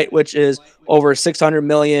speed of light, which is over 600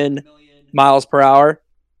 million miles per hour.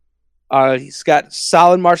 He's got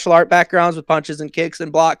solid martial art backgrounds with punches and kicks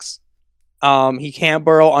and blocks. He can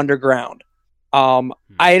burrow underground.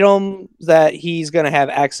 Item that he's going to have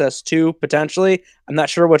access to potentially, I'm not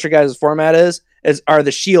sure what your guys' format are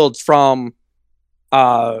the shields from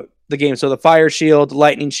the game. So the fire shield, the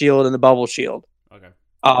lightning shield, and the bubble shield. Okay.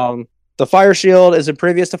 The fire shield is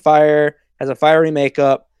impervious to fire, has a fiery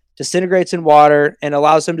makeup, disintegrates in water, and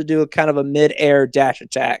allows him to do a kind of a mid-air dash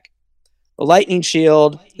attack. The lightning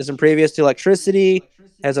shield is impervious to electricity,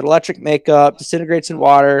 has an electric makeup, disintegrates in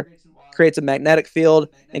water, creates a magnetic field,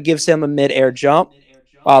 and gives him a mid-air jump.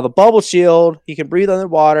 The bubble shield, he can breathe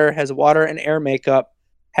underwater, has a water and air makeup,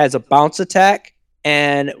 has a bounce attack,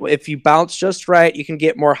 and if you bounce just right, you can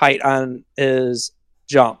get more height on his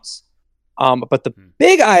jumps. But the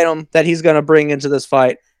big item that he's going to bring into this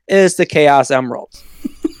fight is the Chaos Emeralds.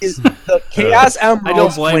 The Chaos Emeralds I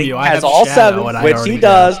don't blame you. I has have all Shadow, 7, which he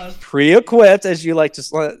does pre-equipped, as you like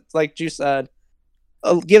you said.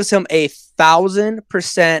 Gives him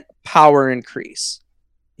 1,000% power increase.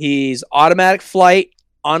 He's automatic flight,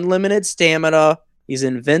 unlimited stamina. He's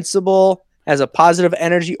invincible, has a positive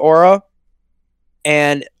energy aura,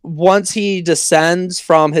 and once he descends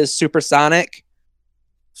from his supersonic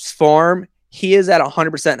form, he is at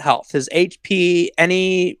 100% health. His HP,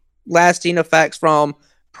 any lasting effects from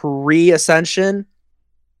pre-ascension,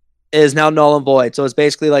 is now null and void. So it's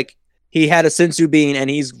basically like he had a Senzu bean and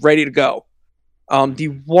he's ready to go. The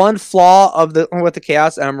one flaw with the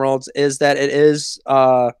Chaos Emeralds is that it is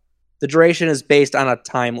the duration is based on a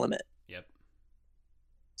time limit. Yep.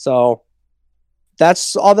 So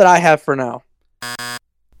that's all that I have for now.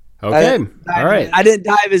 Okay. All right. I didn't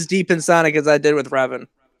dive as deep in Sonic as I did with Revan.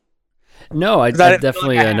 No, I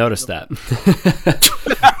definitely noticed that.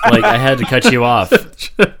 Like I had to cut you off.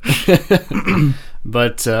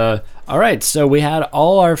 But all right, so we had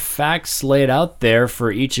all our facts laid out there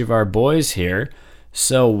for each of our boys here.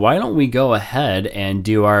 So why don't we go ahead and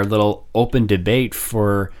do our little open debate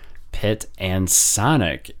for Pit and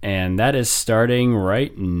Sonic, and that is starting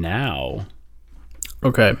right now.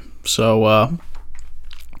 Okay, so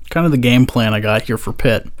kind of the game plan I got here for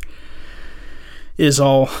Pit is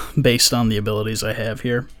all based on the abilities I have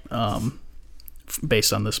here,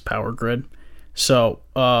 based on this power grid. So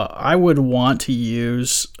I would want to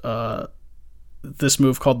use this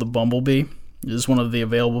move called the Bumblebee. It is one of the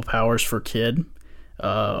available powers for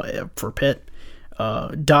for Pit.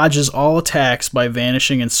 Dodges all attacks by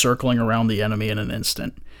vanishing and circling around the enemy in an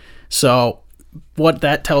instant. So what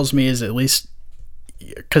that tells me is, at least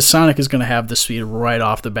because Sonic is going to have the speed right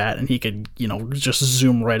off the bat, and he could just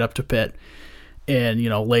zoom right up to Pit and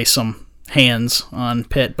lay some hands on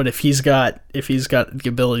Pit. But if he's got the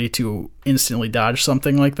ability to instantly dodge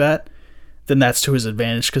something like that, then that's to his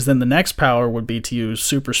advantage, because then the next power would be to use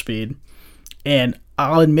super speed. And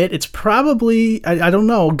I'll admit, it's probably, I don't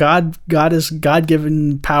know,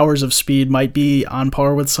 God-given powers of speed might be on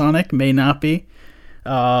par with Sonic, may not be,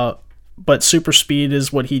 but super speed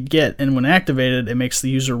is what he'd get, and when activated, it makes the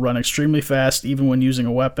user run extremely fast even when using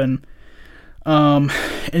a weapon.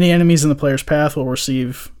 Any enemies in the player's path will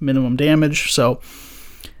receive minimum damage. So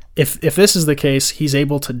if this is the case, he's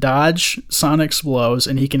able to dodge Sonic's blows,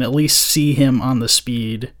 and he can at least see him on the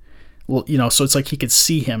speed. Well, so it's like he could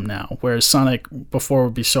see him now, whereas Sonic before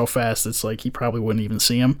would be so fast it's like he probably wouldn't even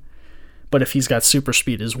see him. But if he's got super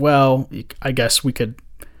speed as well, I guess we could,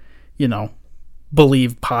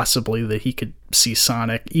 believe possibly that he could see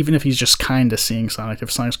Sonic, even if he's just kind of seeing Sonic,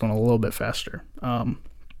 if Sonic's going a little bit faster. And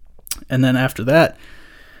then after that,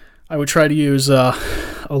 I would try to use a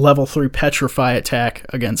level 3 Petrify attack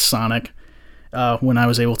against Sonic when I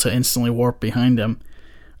was able to instantly warp behind him.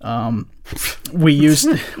 We used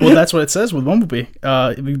well, that's what it says with Bumblebee.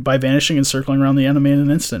 By vanishing and circling around the enemy in an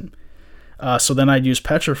instant. So then I'd use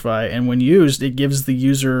Petrify, and when used, it gives the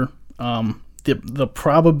user the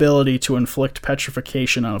probability to inflict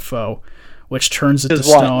petrification on a foe, which turns it to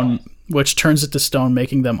stone. Which turns it to stone,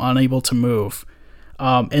 making them unable to move.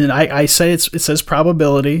 And I say it says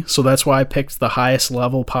probability, so that's why I picked the highest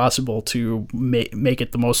level possible to make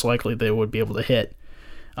it the most likely they would be able to hit.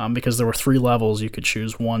 Because there were 3 levels, you could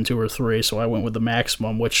choose 1, 2, or 3, so I went with the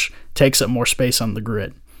maximum, which takes up more space on the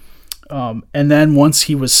grid. And then once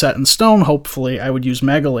he was set in stone, hopefully, I would use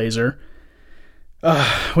Mega Laser.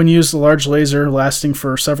 When you use the large laser, lasting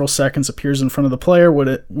for several seconds, appears in front of the player.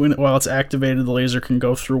 While it's activated, the laser can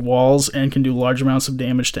go through walls and can do large amounts of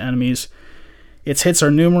damage to enemies. Its hits are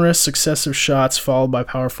numerous, successive shots followed by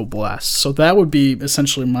powerful blasts. So that would be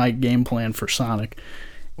essentially my game plan for Sonic.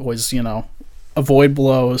 Was, avoid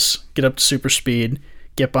blows, get up to super speed,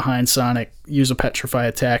 get behind Sonic, use a Petrify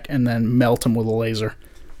attack, and then melt him with a laser.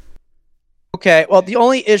 Okay, well, the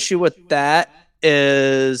only issue with that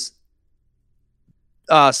is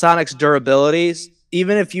Sonic's durabilities.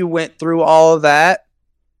 Even if you went through all of that,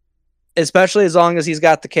 especially as long as he's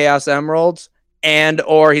got the Chaos Emeralds and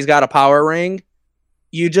or he's got a power ring,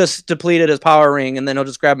 you just depleted his power ring and then he'll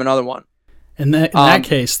just grab another one. In that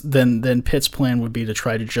case, then Pitt's plan would be to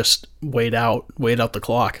try to just wait out the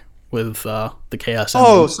clock with the Chaos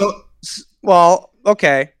Emeralds.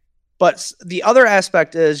 Okay. But the other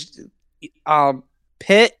aspect is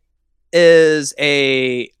Pitt is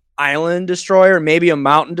a island destroyer, maybe a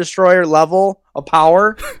mountain destroyer level of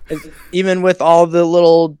power, even with all the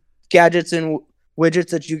little gadgets and widgets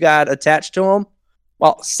that you got attached to him.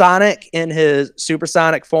 While Sonic in his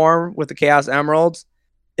supersonic form with the Chaos Emeralds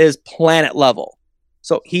is planet level.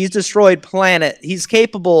 So he's destroyed planet. He's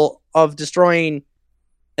capable of destroying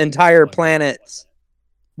entire planets.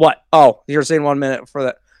 What? Oh, you're saying 1 minute for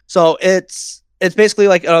that. So it's basically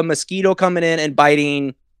like a mosquito coming in and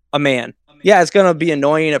biting a man. Yeah, it's going to be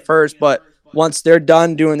annoying at first, but once they're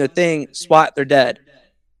done doing their thing, swat, they're dead.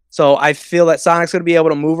 So I feel that Sonic's going to be able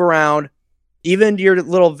to move around. Even your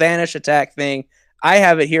little vanish attack thing, I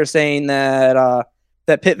have it here saying that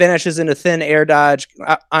that Pitt vanishes into thin air dodge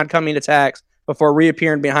oncoming attacks before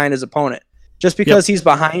reappearing behind his opponent. Just because he's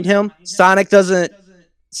behind him, Sonic's going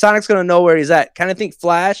to know where he's at. Kind of think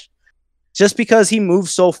Flash. Just because he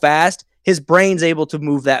moves so fast, his brain's able to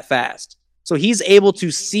move that fast. So he's able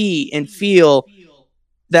to see and feel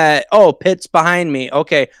that, oh, Pitt's behind me.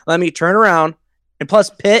 Okay, let me turn around. And plus,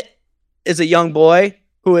 Pitt is a young boy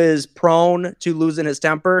who is prone to losing his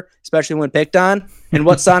temper, especially when picked on. And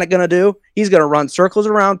what's Sonic going to do? He's going to run circles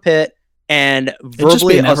around Pitt and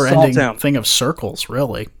verbally assault him. Thing of circles,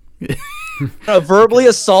 really. Verbally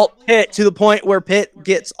assault Pitt to the point where Pitt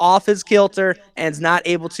gets off his kilter and is not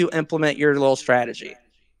able to implement your little strategy.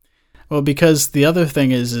 Well, because the other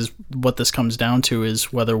thing is what this comes down to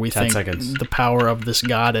is whether we think the power of this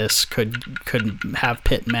goddess could have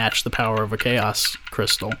Pitt match the power of a Chaos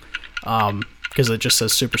Crystal. Because it just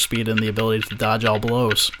says super speed and the ability to dodge all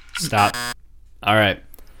blows. Stop. All right.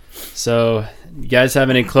 So, you guys have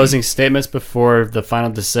any closing statements before the final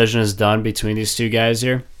decision is done between these two guys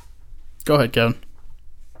here? Go ahead, Kevin.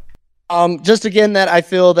 Just again that I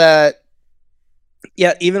feel that,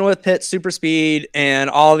 yeah, even with Pitt's super speed and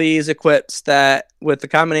all these equips, that with the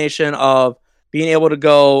combination of being able to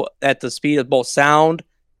go at the speed of both sound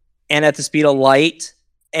and at the speed of light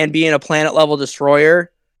and being a planet level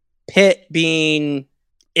destroyer, Pitt being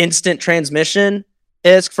instant transmission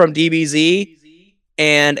ISK from DBZ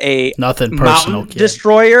and a nothing personal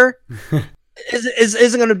destroyer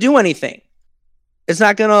isn't going to do anything. It's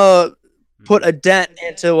not going to put a dent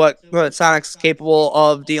into what Sonic's capable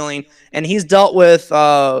of dealing. And he's dealt with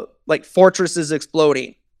like fortresses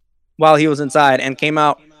exploding while he was inside and came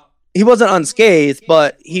out. He wasn't unscathed,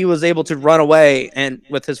 but he was able to run away and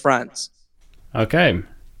with his friends. Okay.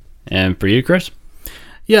 And for you, Chris?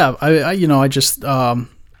 Yeah, I just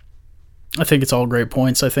I think it's all great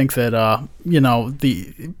points. I think that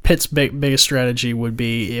the Pitt's biggest strategy would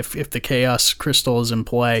be if the Chaos Crystal is in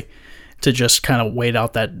play, to just kind of wait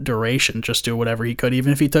out that duration, just do whatever he could,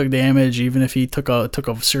 even if he took damage, even if he took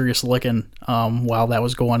a serious licking while that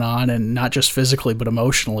was going on, and not just physically but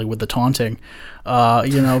emotionally with the taunting.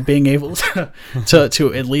 Being able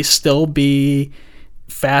to at least still be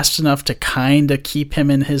fast enough to kind of keep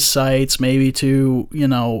him in his sights, maybe to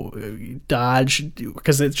dodge,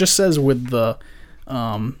 because it just says with the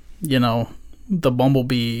the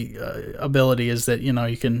Bumblebee ability is that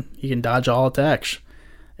you can dodge all attacks.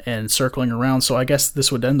 and circling around. So I guess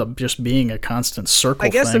this would end up just being a constant circle I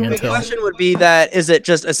guess the thing big until. question would be that is it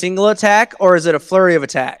just a single attack or is it a flurry of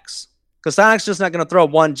attacks? Because Sonic's just not going to throw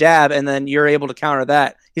one jab and then you're able to counter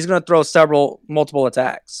that. He's going to throw multiple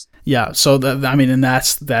attacks. Yeah, so and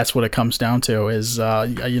that's what it comes down to is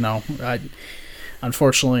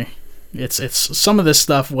unfortunately, it's some of this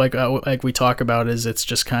stuff like we talk about is it's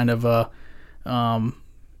just kind of a kind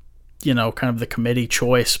of the committee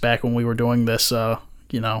choice back when we were doing this a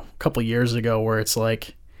couple years ago, where it's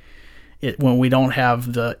like when we don't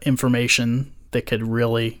have the information that could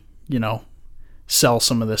really sell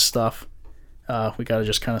some of this stuff, we got to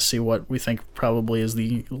just kind of see what we think probably is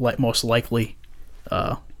the most likely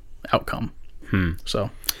outcome.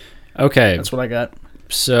 So Okay. that's what I got.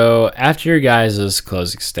 So after your guys'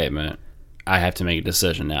 closing statement, I have to make a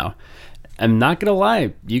decision now. I'm not going to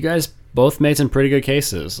lie. You guys both made some pretty good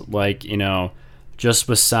cases. Like, just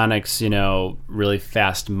with Sonic's, really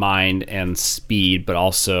fast mind and speed, but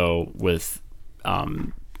also with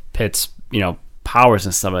Pit's, powers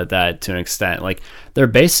and stuff like that to an extent. Like, they're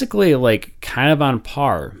basically, like, kind of on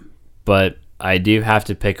par, but I do have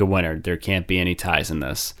to pick a winner. There can't be any ties in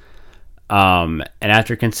this. And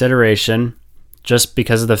after consideration, just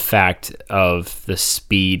because of the fact of the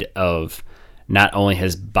speed of not only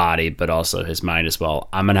his body, but also his mind as well,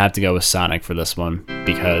 I'm going to have to go with Sonic for this one,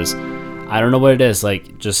 because I don't know what it is. Like,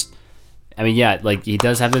 like, he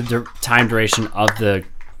does have the time duration of the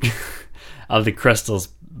of the crystals,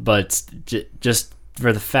 but just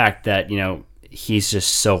for the fact that, he's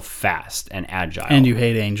just so fast and agile. And you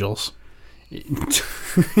hate angels. But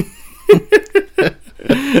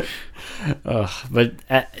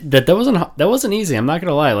that wasn't easy. I'm not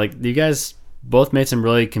gonna lie. Like, you guys both made some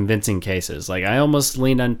really convincing cases. Like, I almost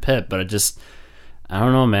leaned on Pit, but I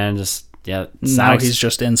don't know, man. Now he's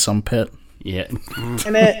just in some pit. Yeah.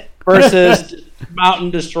 It versus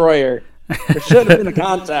Mountain Destroyer. There should have been a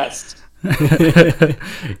contest.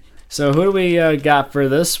 So who do we got for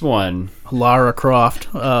this one? Lara Croft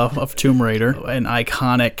of Tomb Raider, an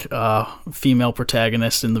iconic female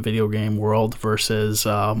protagonist in the video game world, versus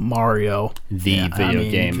Mario, video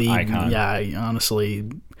game icon. Yeah, honestly,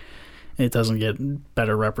 it doesn't get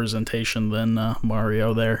better representation than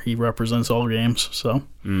Mario there. He represents all games. So,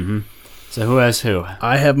 So who has who?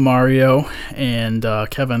 I have Mario, and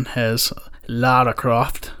Kevin has Lara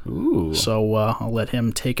Croft. Ooh. So I'll let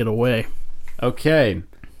him take it away. Okay.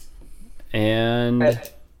 And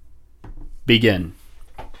begin.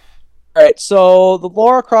 All right, so the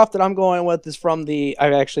Lara Croft that I'm going with is from I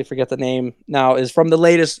actually forget the name now, is from the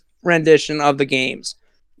latest rendition of the games,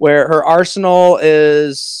 where her arsenal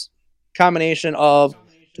is a combination of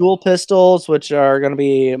dual pistols, which are going to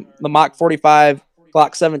be the Mach 45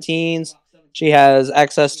 Glock 17s. She has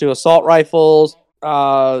access to assault rifles,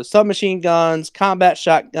 submachine guns, combat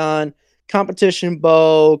shotgun, competition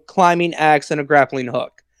bow, climbing axe, and a grappling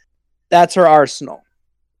hook. That's her arsenal.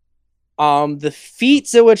 The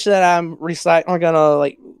feats in which that I'm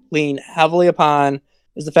gonna lean heavily upon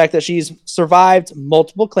is the fact that she's survived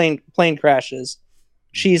multiple plane crashes.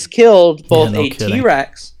 She's killed both a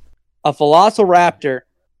T-Rex, a Velociraptor,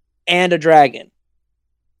 and a dragon.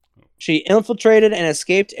 She infiltrated and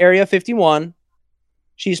escaped Area 51.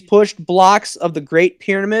 She's pushed blocks of the Great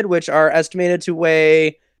Pyramid, which are estimated to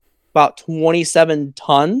weigh about 27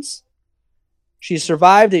 tons. She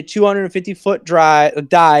survived a 250-foot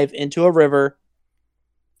dive into a river.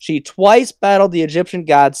 She twice battled the Egyptian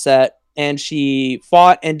god Set, and she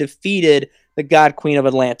fought and defeated the God Queen of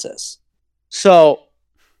Atlantis. So,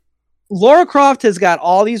 Lara Croft has got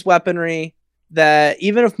all these weaponry that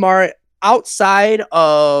even if Mario, outside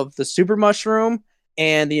of the Super Mushroom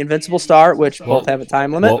and the Invincible Star, which both have a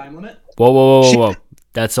time limit. Whoa.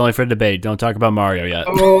 That's only for debate. Don't talk about Mario yet.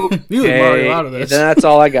 You leave Mario out of this. Then that's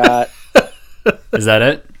all I got. Is that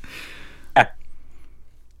it?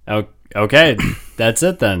 Yeah. Okay, that's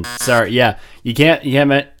it then. Sorry, yeah, you can't.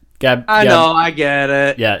 I know, I get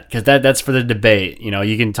it. Yeah, because that's for the debate.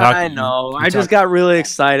 You can talk. I know. I just got really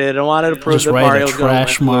excited. I wanted to prove that Mario's going to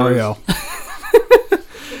trash Mario.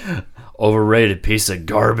 Overrated piece of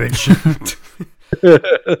garbage.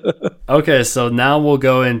 Okay, so now we'll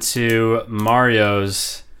go into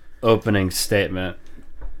Mario's opening statement.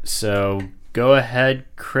 So go ahead,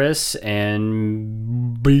 Chris,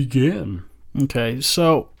 and begin. Okay,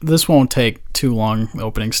 so this won't take too long,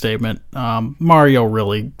 opening statement. Mario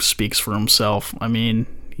really speaks for himself. I mean,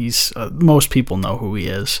 he's most people know who he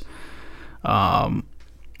is.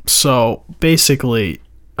 So basically,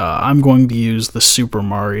 I'm going to use the Super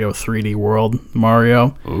Mario 3D World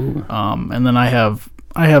Mario. Ooh. And then I have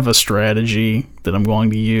I have a strategy that I'm going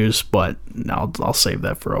to use, but I'll save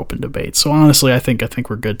that for open debate. So honestly, I think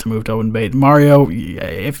we're good to move to open debate. Mario,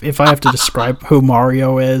 if I have to describe who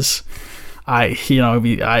Mario is,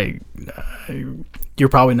 you're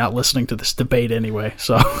probably not listening to this debate anyway.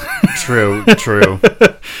 So True.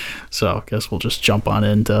 So I guess we'll just jump on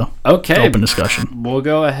into Okay. open discussion. We'll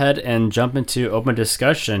go ahead and jump into open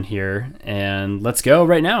discussion here, and let's go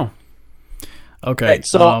right now. Okay. Right,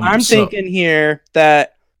 so I'm thinking here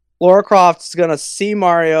that Lara Croft's gonna see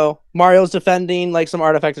Mario. Mario's defending like some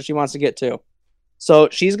artifact that she wants to get to. So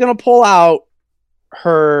she's gonna pull out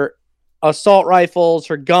her assault rifles,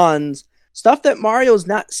 her guns, stuff that Mario's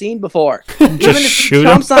not seen before. Even if he shoot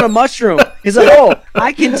jumps on a mushroom, he's like, "Oh,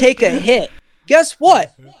 I can take a hit." Guess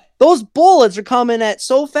what? Those bullets are coming at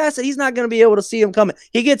so fast that he's not gonna be able to see them coming.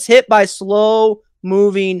 He gets hit by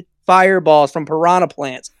slow-moving fireballs from piranha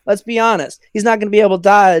plants. Let's be honest. He's not going to be able to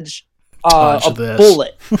dodge a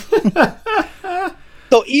bullet.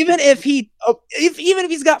 So even if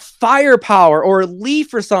he's got firepower or a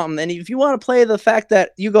leaf or something, and if you want to play the fact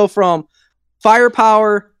that you go from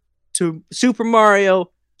firepower to Super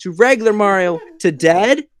Mario to regular Mario to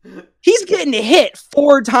dead, he's getting hit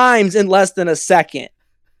 4 times in less than a second.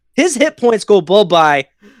 His hit points go bye-bye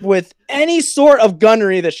with any sort of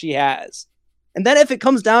gunnery that she has. And then if it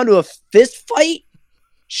comes down to a fist fight,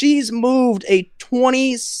 she's moved a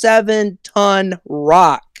 27-ton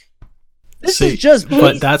rock. This is just...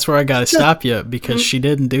 But that's where I got to stop you, because she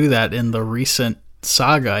didn't do that in the recent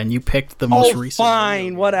saga, and you picked the most recent.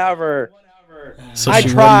 Fine, whatever. So I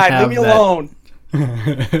tried. Leave me alone.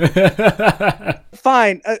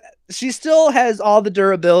 Fine. She still has all the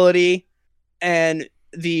durability and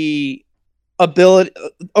the ability.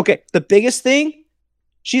 Okay, the biggest thing,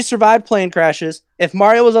 she survived plane crashes. If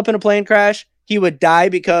Mario was up in a plane crash, he would die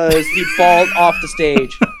because he'd fall off the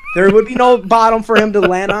stage. There would be no bottom for him to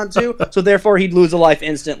land onto, so therefore he'd lose a life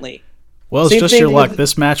instantly. Well, it's just your luck.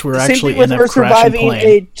 This match, we're actually in a crashing plane.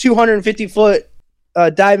 A 250-foot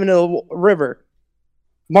dive into the river.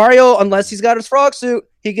 Mario, unless he's got his frog suit,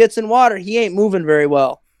 he gets in water. He ain't moving very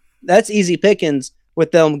well. That's easy pickings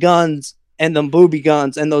with them guns and them booby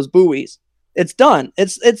guns and those buoys. It's done.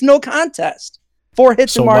 It's no contest. 4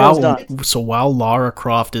 hits and Mario's done. So while Lara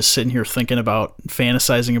Croft is sitting here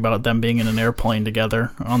fantasizing about them being in an airplane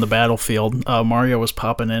together on the battlefield, Mario was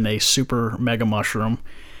popping in a super mega mushroom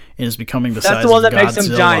and is becoming the size of Godzilla. That's the one that makes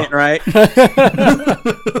him giant, right?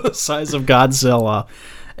 The size of Godzilla.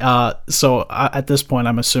 So at this point,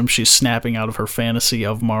 I'm assuming she's snapping out of her fantasy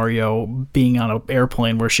of Mario being on an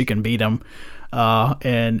airplane where she can beat him.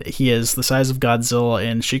 And he is the size of Godzilla,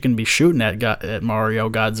 and she can be shooting at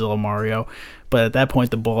Godzilla Mario. But at that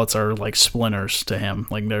point, the bullets are like splinters to him.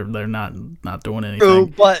 Like they're not doing anything. True,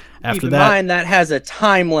 but after keep in that, mind that has a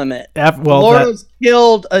time limit. Laura's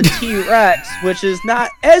killed a T-Rex, which is not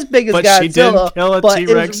as big as Godzilla, she did kill a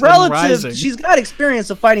T-Rex is relative. She's got experience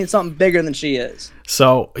of fighting something bigger than she is.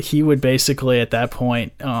 So he would basically at that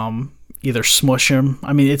point either smush him.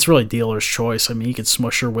 I mean, it's really dealer's choice. I mean, he could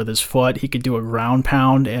smush her with his foot. He could do a ground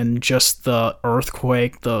pound, and just the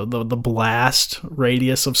earthquake, the blast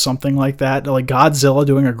radius of something like that. Like Godzilla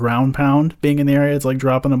doing a ground pound, being in the area, it's like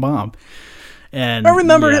dropping a bomb. And I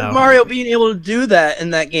remember Mario being able to do that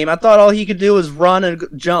in that game. I thought all he could do was run and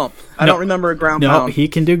jump. I don't remember a ground pound. No, he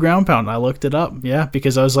can do ground pound. I looked it up. Yeah,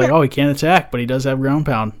 because I was like, oh, he can't attack, but he does have ground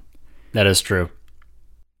pound. That is true.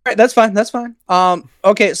 All right, that's fine. That's fine.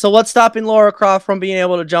 Okay, so what's stopping Lara Croft from being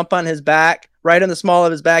able to jump on his back, right in the small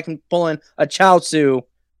of his back, and pulling a Chaozu?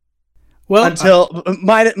 Well, until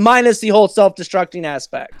minus the whole self-destructing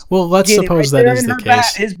aspect. Well, let's suppose that is the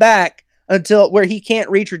case. His back until where he can't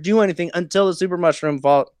reach or do anything until the super mushroom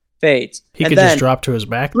fades. He could just drop to his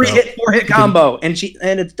back. 4-hit combo, and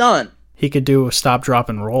it's done. He could do a stop, drop,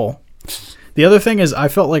 and roll. The other thing is, I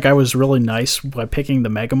felt like I was really nice by picking the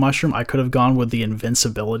Mega Mushroom. I could have gone with the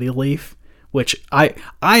Invincibility Leaf, which I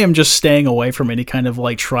am just staying away from any kind of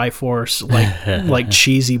like Triforce, like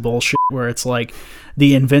cheesy bullshit where it's like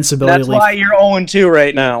the Invincibility Leaf. That's why you're 0-2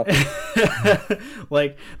 right now.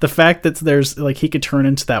 Like the fact that there's like he could turn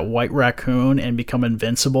into that white raccoon and become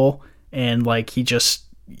invincible, and like you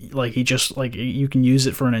can use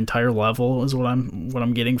it for an entire level is what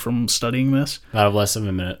I'm getting from studying this. Out of less than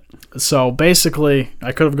a minute. So basically,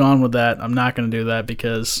 I could have gone with that. I'm not going to do that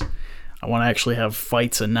because I want to actually have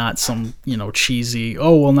fights and not some, cheesy,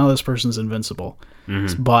 oh, well, now this person's invincible.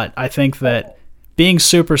 Mm-hmm. But I think that being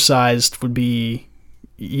supersized would be,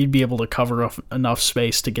 you'd be able to cover enough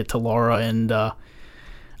space to get to Laura. And I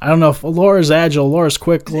don't know if Laura's agile, Laura's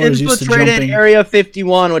quick, Laura's used to jumping. Infiltrated Area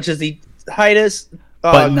 51, which is the highest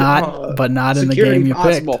but not in the game you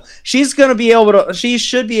picked. She should be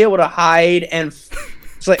able to hide and.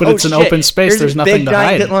 It's like, but it's an open space. There's nothing to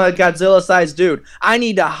hide. Godzilla-sized dude. I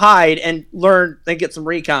need to hide and learn and get some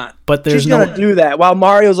recon. But she's gonna do that while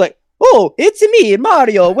Mario's like, "Oh, it's me,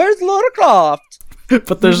 Mario. Where's Lara Croft?"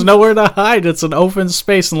 But there's nowhere to hide. It's an open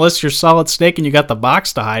space unless you're Solid Snake and you got the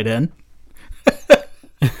box to hide in.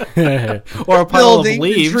 Or a pile of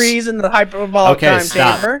leaves. Trees in the hyperbolic time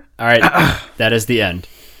chamber. All right, that is the end.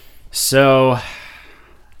 So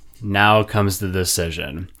now comes the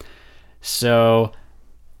decision. So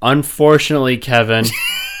unfortunately, Kevin,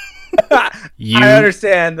 I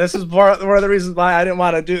understand. This is one of the reasons why I didn't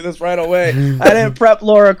want to do this right away. I didn't prep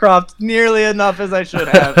Lara Croft nearly enough as I should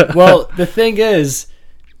have. Well, the thing is,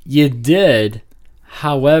 you did.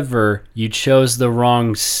 However, you chose the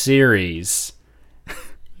wrong series.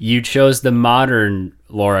 You chose the modern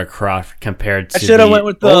Lara Croft compared to the went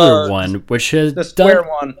with older one, which has the square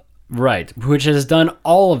one. Right, which has done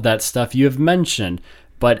all of that stuff you have mentioned.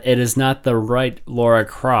 But it is not the right Lara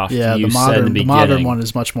Croft. Yeah, you the said in the beginning. modern one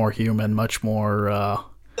is much more human, much more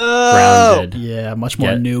grounded. Yeah, much more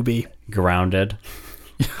newbie. Grounded.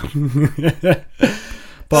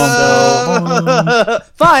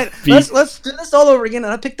 Fine, let's do this all over again,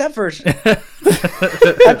 and I picked that version.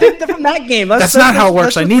 I picked it from that game. That's not how it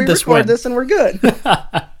works. I need this win. This and we're good.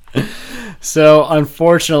 So,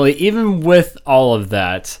 unfortunately, even with all of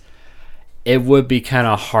that, it would be kind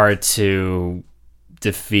of hard to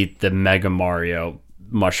defeat the Mega Mario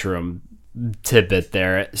mushroom tidbit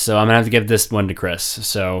there. So I'm gonna have to give this one to Chris.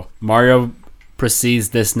 So Mario proceeds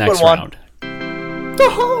this next round.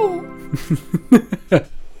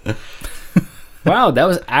 Wow, that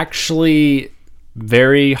was actually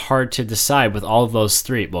very hard to decide with all of those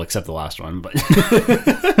three. Well, except the last one, but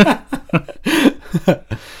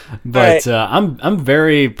but I'm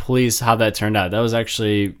very pleased how that turned out. That was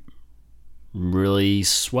actually really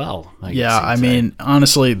swell. I mean,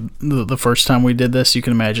 honestly, the first time we did this, you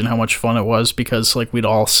can imagine how much fun it was because like we'd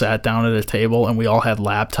all sat down at a table and we all had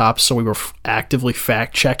laptops, so we were actively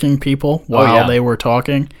fact checking people while they were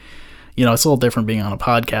talking. You know, it's a little different being on a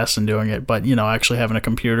podcast and doing it, but you know, actually having a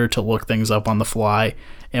computer to look things up on the fly,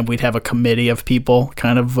 and we'd have a committee of people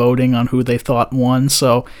kind of voting on who they thought won.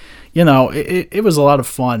 So you know, it was a lot of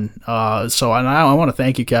fun. So I want to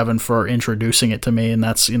thank you, Kevin, for introducing it to me, and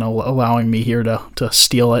that's, you know, allowing me here to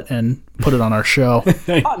steal it and put it on our show.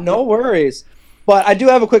 Oh, no worries. But I do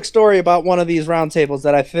have a quick story about one of these roundtables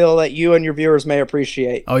that I feel that you and your viewers may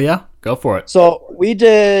appreciate. Oh, yeah? Go for it. So we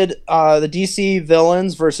did the DC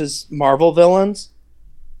villains versus Marvel villains.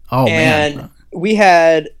 Oh, man. And we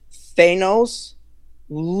had Thanos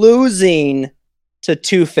losing to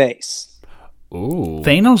Two-Face. Ooh.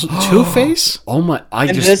 Thanos Two-Face? Oh my, I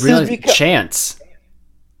just realized Chance.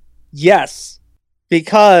 Yes,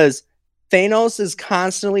 because Thanos is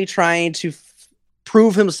constantly trying to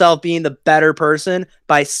prove himself being the better person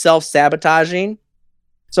by self-sabotaging.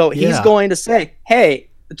 So he's going to say, hey,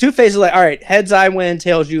 the Two-Face is like, all right, heads I win,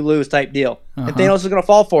 tails you lose type deal. And Thanos is going to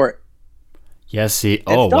fall for it. Yes, he...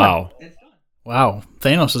 Oh, wow. Wow.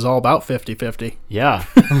 Thanos is all about 50-50. Yeah.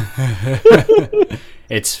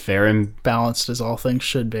 It's fair and balanced as all things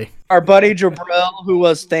should be. Our buddy Jabril, who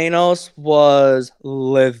was Thanos, was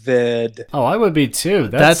livid. Oh, I would be too.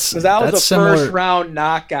 That was a first round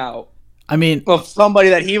knockout. I mean, of somebody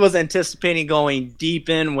that he was anticipating going deep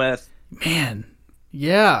in with. Man,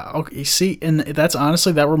 yeah. Okay, see, and that's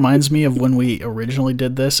honestly, that reminds me of when we originally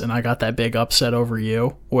did this, and I got that big upset over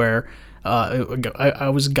you, where I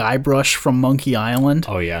was Guybrush from Monkey Island.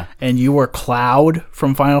 Oh, yeah. And you were Cloud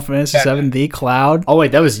from Final Fantasy VII, the Cloud. Oh,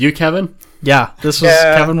 wait, that was you, Kevin? Yeah,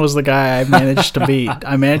 Kevin was the guy I managed to beat.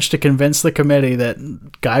 I managed to convince the committee that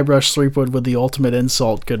Guybrush Threepwood with the ultimate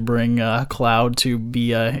insult could bring Cloud to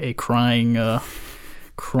be a crying emo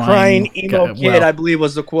kid, I believe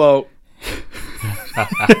was the quote.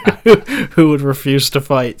 Who would refuse to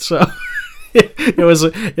fight, so...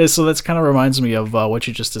 So that's kind of reminds me of what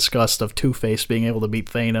you just discussed of Two-Face being able to beat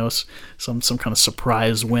Thanos, some kind of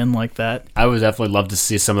surprise win like that. I would definitely love to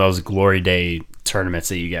see some of those Glory Day tournaments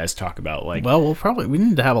that you guys talk about. Like, well, we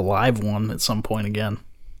need to have a live one at some point again.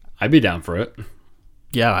 I'd be down for it.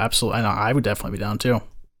 Yeah, absolutely. I know, I would definitely be down too.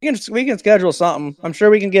 We can schedule something. I'm sure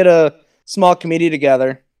we can get a small committee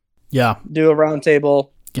together. Yeah, do a round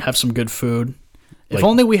table. Have some good food. If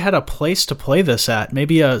only we had a place to play this at.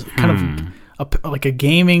 Maybe a kind of like a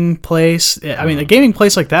gaming place. I mean, a gaming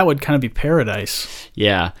place like that would kind of be paradise.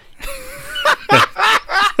 Yeah.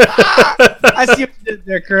 I see what you did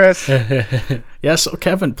there, Chris. Yes, so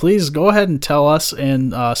Kevin, please go ahead and tell us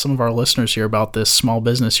and some of our listeners here about this small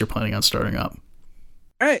business you're planning on starting up.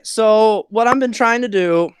 All right. So what I've been trying to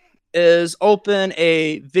do is open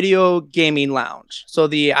a video gaming lounge. So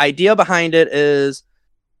the idea behind it is,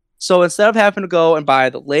 so instead of having to go and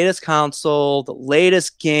buy the latest console, the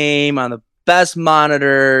latest game on the best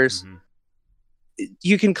monitors,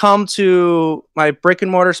 you can come to my brick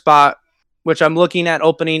and mortar spot, which I'm looking at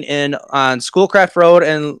opening on Schoolcraft Road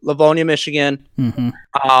in Livonia, Michigan.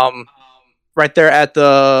 Right there at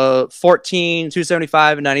the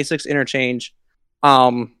 275 and 96 interchange.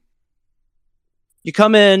 You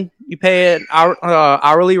come in, you pay an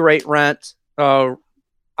hourly rate rent, $10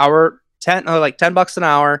 an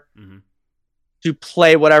hour to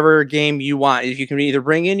play whatever game you want. You can either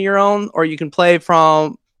bring in your own, or you can play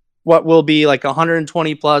from what will be like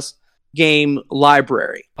 120 plus game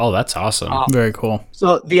library. Oh, that's awesome. Very cool.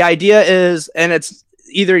 So the idea is, and it's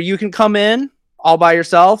either you can come in all by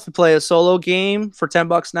yourself and play a solo game for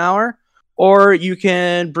 $10 an hour, or you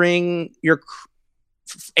can bring your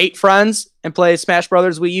 8 friends and play Smash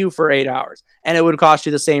Brothers Wii U for 8 hours, and it would cost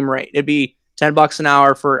you the same rate. It'd be $10 an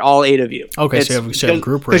hour for all 8 of you. Okay, so you have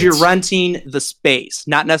group rates. Because you're renting the space,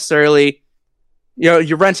 not necessarily,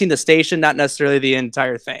 you're renting the station, not necessarily the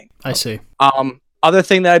entire thing. I see. Other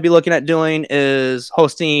thing that I'd be looking at doing is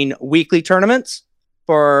hosting weekly tournaments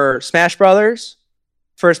for Smash Brothers,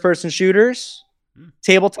 first-person shooters,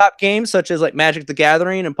 tabletop games such as like Magic the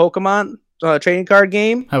Gathering and Pokemon trading card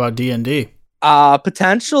game. How about D&D?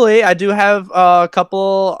 Potentially, I do have a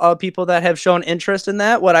couple of people that have shown interest in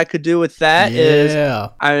that. What I could do with that is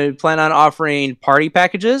I plan on offering party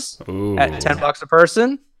packages at $10 a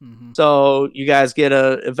person. So you guys get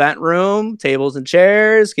a event room, tables and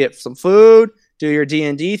chairs, get some food, do your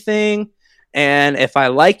D&D thing, and if I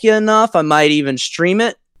like you enough, I might even stream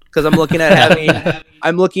it, because I'm looking at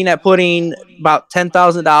putting about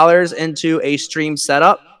 $10,000 into a stream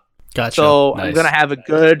setup. Gotcha. So Nice. I'm going to have a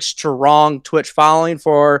good, strong Twitch following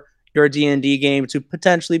for your D&D game to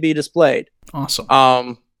potentially be displayed. Awesome.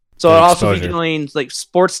 So Good I'll also be exposure. doing like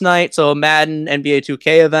sports night, so Madden, NBA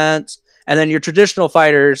 2K events, and then your traditional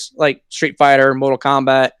fighters like Street Fighter, Mortal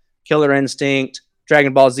Kombat, Killer Instinct,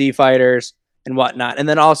 Dragon Ball Z fighters, and whatnot. And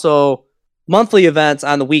then also monthly events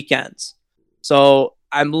on the weekends. So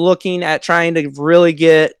I'm looking at trying to really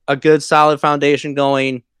get a good, solid foundation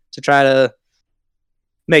going to try to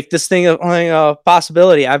make this thing a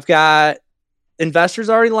possibility. I've got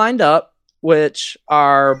investors already lined up, which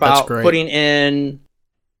are about putting in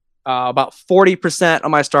about 40%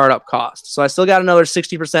 of my startup cost. So I still got another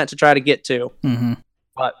 60% to try to get to.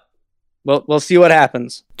 But we'll see what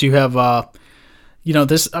happens. Do you have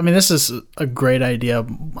this? I mean, this is a great idea.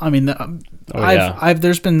 I mean,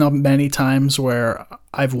 there's been many times where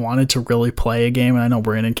I've wanted to really play a game, and I know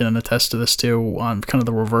Brandon can attest to this too, on kind of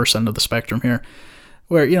the reverse end of the spectrum here,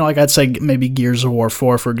 where, like I'd say maybe Gears of War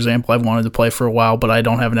 4, for example, I've wanted to play for a while, but I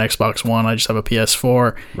don't have an Xbox One. I just have a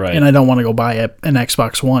PS4, and I don't want to go buy an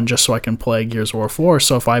Xbox One just so I can play Gears of War 4.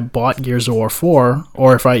 So if I bought Gears of War 4,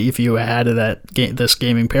 or if you added this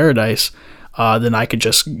gaming paradise, then I could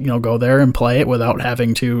just go there and play it without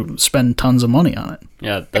having to spend tons of money on it.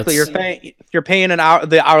 Yeah, that's you're paying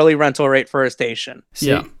the hourly rental rate for a station.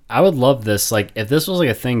 See, I would love this. Like, if this was like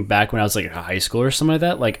a thing back when I was like in high school or something like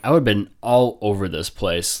that, like I would have been all over this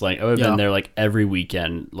place. Like I would have been there like every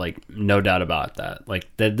weekend. Like, no doubt about that. Like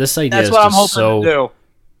this idea is just so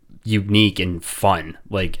unique and fun.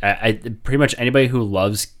 Like I pretty much anybody who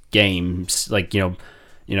loves games, like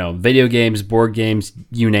video games, board games,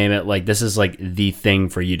 you name it, like this is like the thing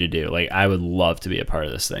for you to do. Like I would love to be a part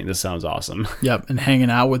of this thing. This sounds awesome. Yep, and hanging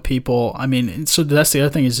out with people. I mean, so that's the other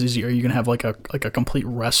thing is are you gonna have like a complete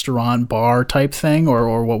restaurant bar type thing,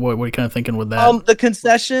 or what are you kind of thinking with that? The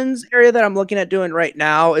concessions area that I'm looking at doing right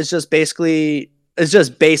now is just basics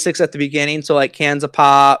at the beginning. So like cans of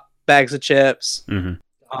pop, bags of chips.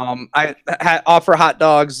 I offer hot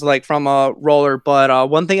dogs like from a roller, but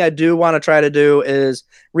one thing I do want to try to do is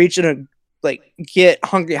reach and get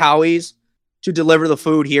Hungry Howie's to deliver the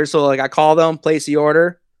food here. So like I call them, place the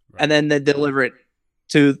order, and then they deliver it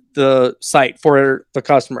to the site for the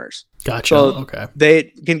customers. Gotcha. So okay. They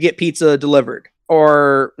can get pizza delivered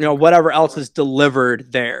or whatever else is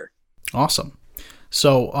delivered there. Awesome.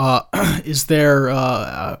 So, is there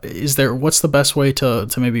what's the best way to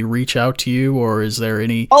maybe reach out to you, or is there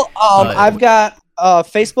any? I've got a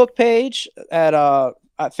Facebook page at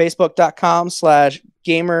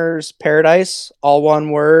facebook.com/gamersparadise, all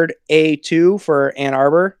one word, A2 for Ann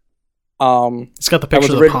Arbor. It's got the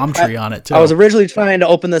picture of the palm tree on it too. I was originally trying to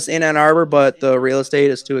open this in Ann Arbor, but the real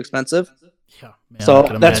estate is too expensive. Yeah, man, so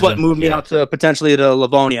that's what moved me out to potentially to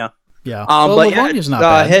Livonia. Yeah. But Livonia's not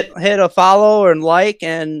bad. Hit a follow and like,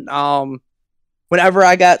 and whenever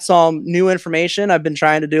I got some new information, I've been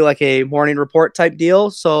trying to do like a morning report type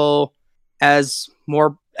deal. So as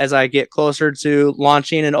I get closer to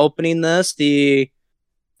launching and opening this,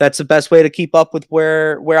 that's the best way to keep up with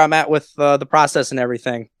where I'm at with the process and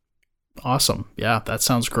everything. Awesome. Yeah, that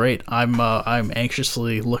sounds great. I'm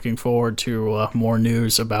anxiously looking forward to more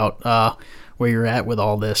news about where you're at with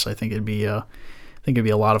all this. I think it'd be a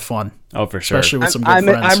lot of fun. Oh, for sure. Especially with some good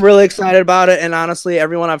friends. I'm really excited about it, and honestly,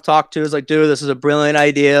 everyone I've talked to is like, dude, this is a brilliant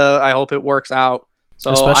idea. I hope it works out.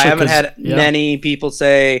 So Especially I haven't had many people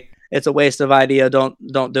say it's a waste of idea. Don't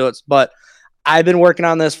do it. But I've been working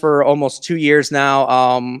on this for almost 2 years now.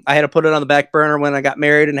 I had to put it on the back burner when I got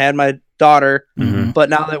married and had my daughter. Mm-hmm. But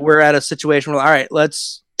now that we're at a situation where, all right,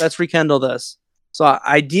 let's rekindle this. So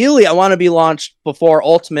ideally, I want to be launched before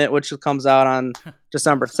Ultimate, which comes out on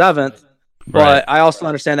December 7th. But I also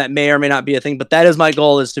understand that may or may not be a thing. But that is my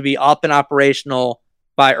goal, is to be up and operational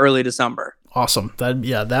by early December. Awesome.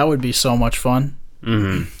 That would be so much fun.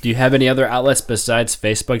 Mm-hmm. Do you have any other outlets besides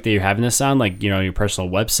Facebook that you're having this on, like your personal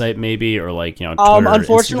website maybe, or like Twitter,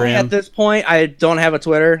 unfortunately, Instagram? at this point, I don't have a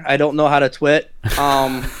Twitter. I don't know how to twit.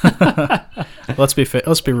 Let's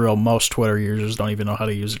be real. Most Twitter users don't even know how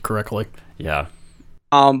to use it correctly. Yeah.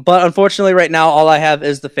 But unfortunately, right now, all I have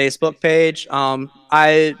is the Facebook page.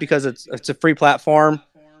 Because it's a free platform.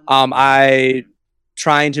 I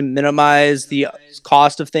trying to minimize the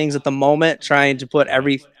cost of things at the moment, trying to put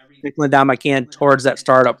every nickel and dime I can towards that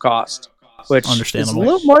startup cost, which is a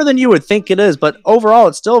little more than you would think it is. But overall,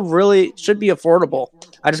 it still really should be affordable.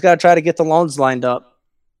 I just got to try to get the loans lined up.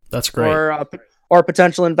 That's great. Or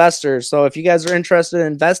potential investors. So if you guys are interested in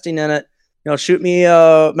investing in it, shoot me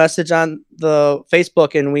a message on the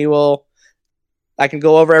Facebook, and I can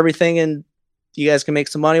go over everything, and you guys can make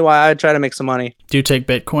some money while I try to make some money. Do you take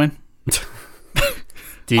Bitcoin?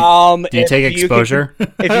 Do you take exposure? If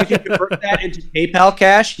you can convert that into PayPal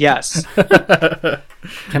cash, yes.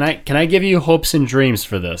 Can I give you hopes and dreams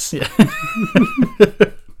for this? Yeah.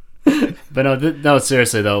 But no,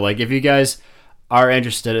 seriously though, like if you guys are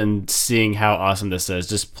interested in seeing how awesome this is,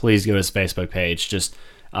 just please go to his Facebook page. Just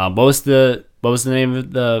what was the name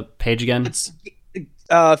of the page again? It's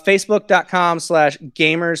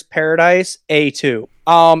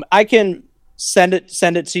facebook.com/gamersparadise.a2. I can send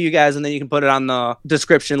it to you guys, and then you can put it on the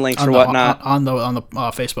description links or whatnot on the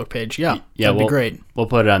Facebook page. Yeah, that'd be great. We'll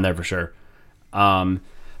put it on there for sure. But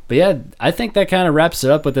yeah, I think that kind of wraps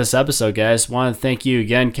it up with this episode, guys. Want to thank you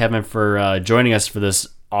again, Kevin, for joining us for this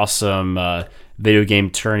awesome video game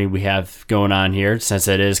tourney we have going on here, since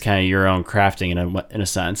it is kind of your own crafting in a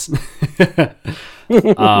sense.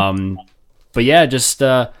 But yeah, just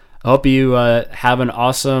I hope you have an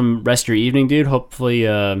awesome rest of your evening, dude. Hopefully,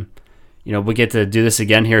 we get to do this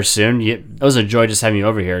again here soon. It was a joy just having you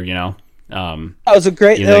over here. It was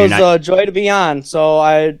a joy to be on.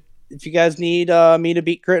 So if you guys need me to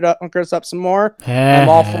beat Chris up some more, I'm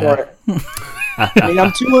all for it. I mean,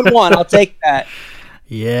 I'm 2-1. I'll take that.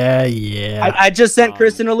 Yeah. I just sent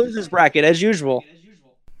Chris in a loser's bracket as usual.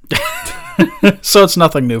 So it's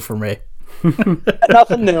nothing new for me.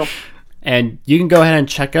 Nothing new. And you can go ahead and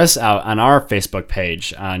check us out on our Facebook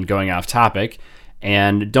page on Going Off Topic.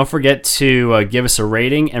 And don't forget to give us a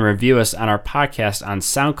rating and review us on our podcast on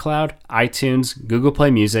SoundCloud, iTunes, Google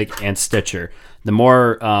Play Music, and Stitcher. The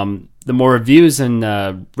more reviews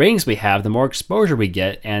and ratings we have, the more exposure we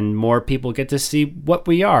get, and more people get to see what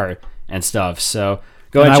we are and stuff. So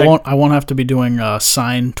go ahead. I won't have to be doing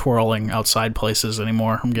sign twirling outside places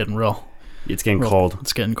anymore. I'm getting It's getting cold.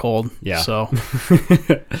 It's getting cold. Yeah. So,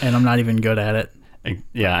 and I'm not even good at it.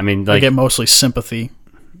 Yeah, I mean, I get mostly sympathy.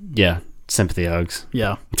 Yeah, sympathy hugs.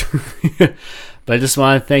 Yeah. But I just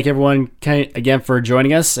want to thank everyone again for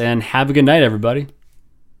joining us, and have a good night, everybody.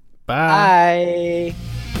 Bye. Bye.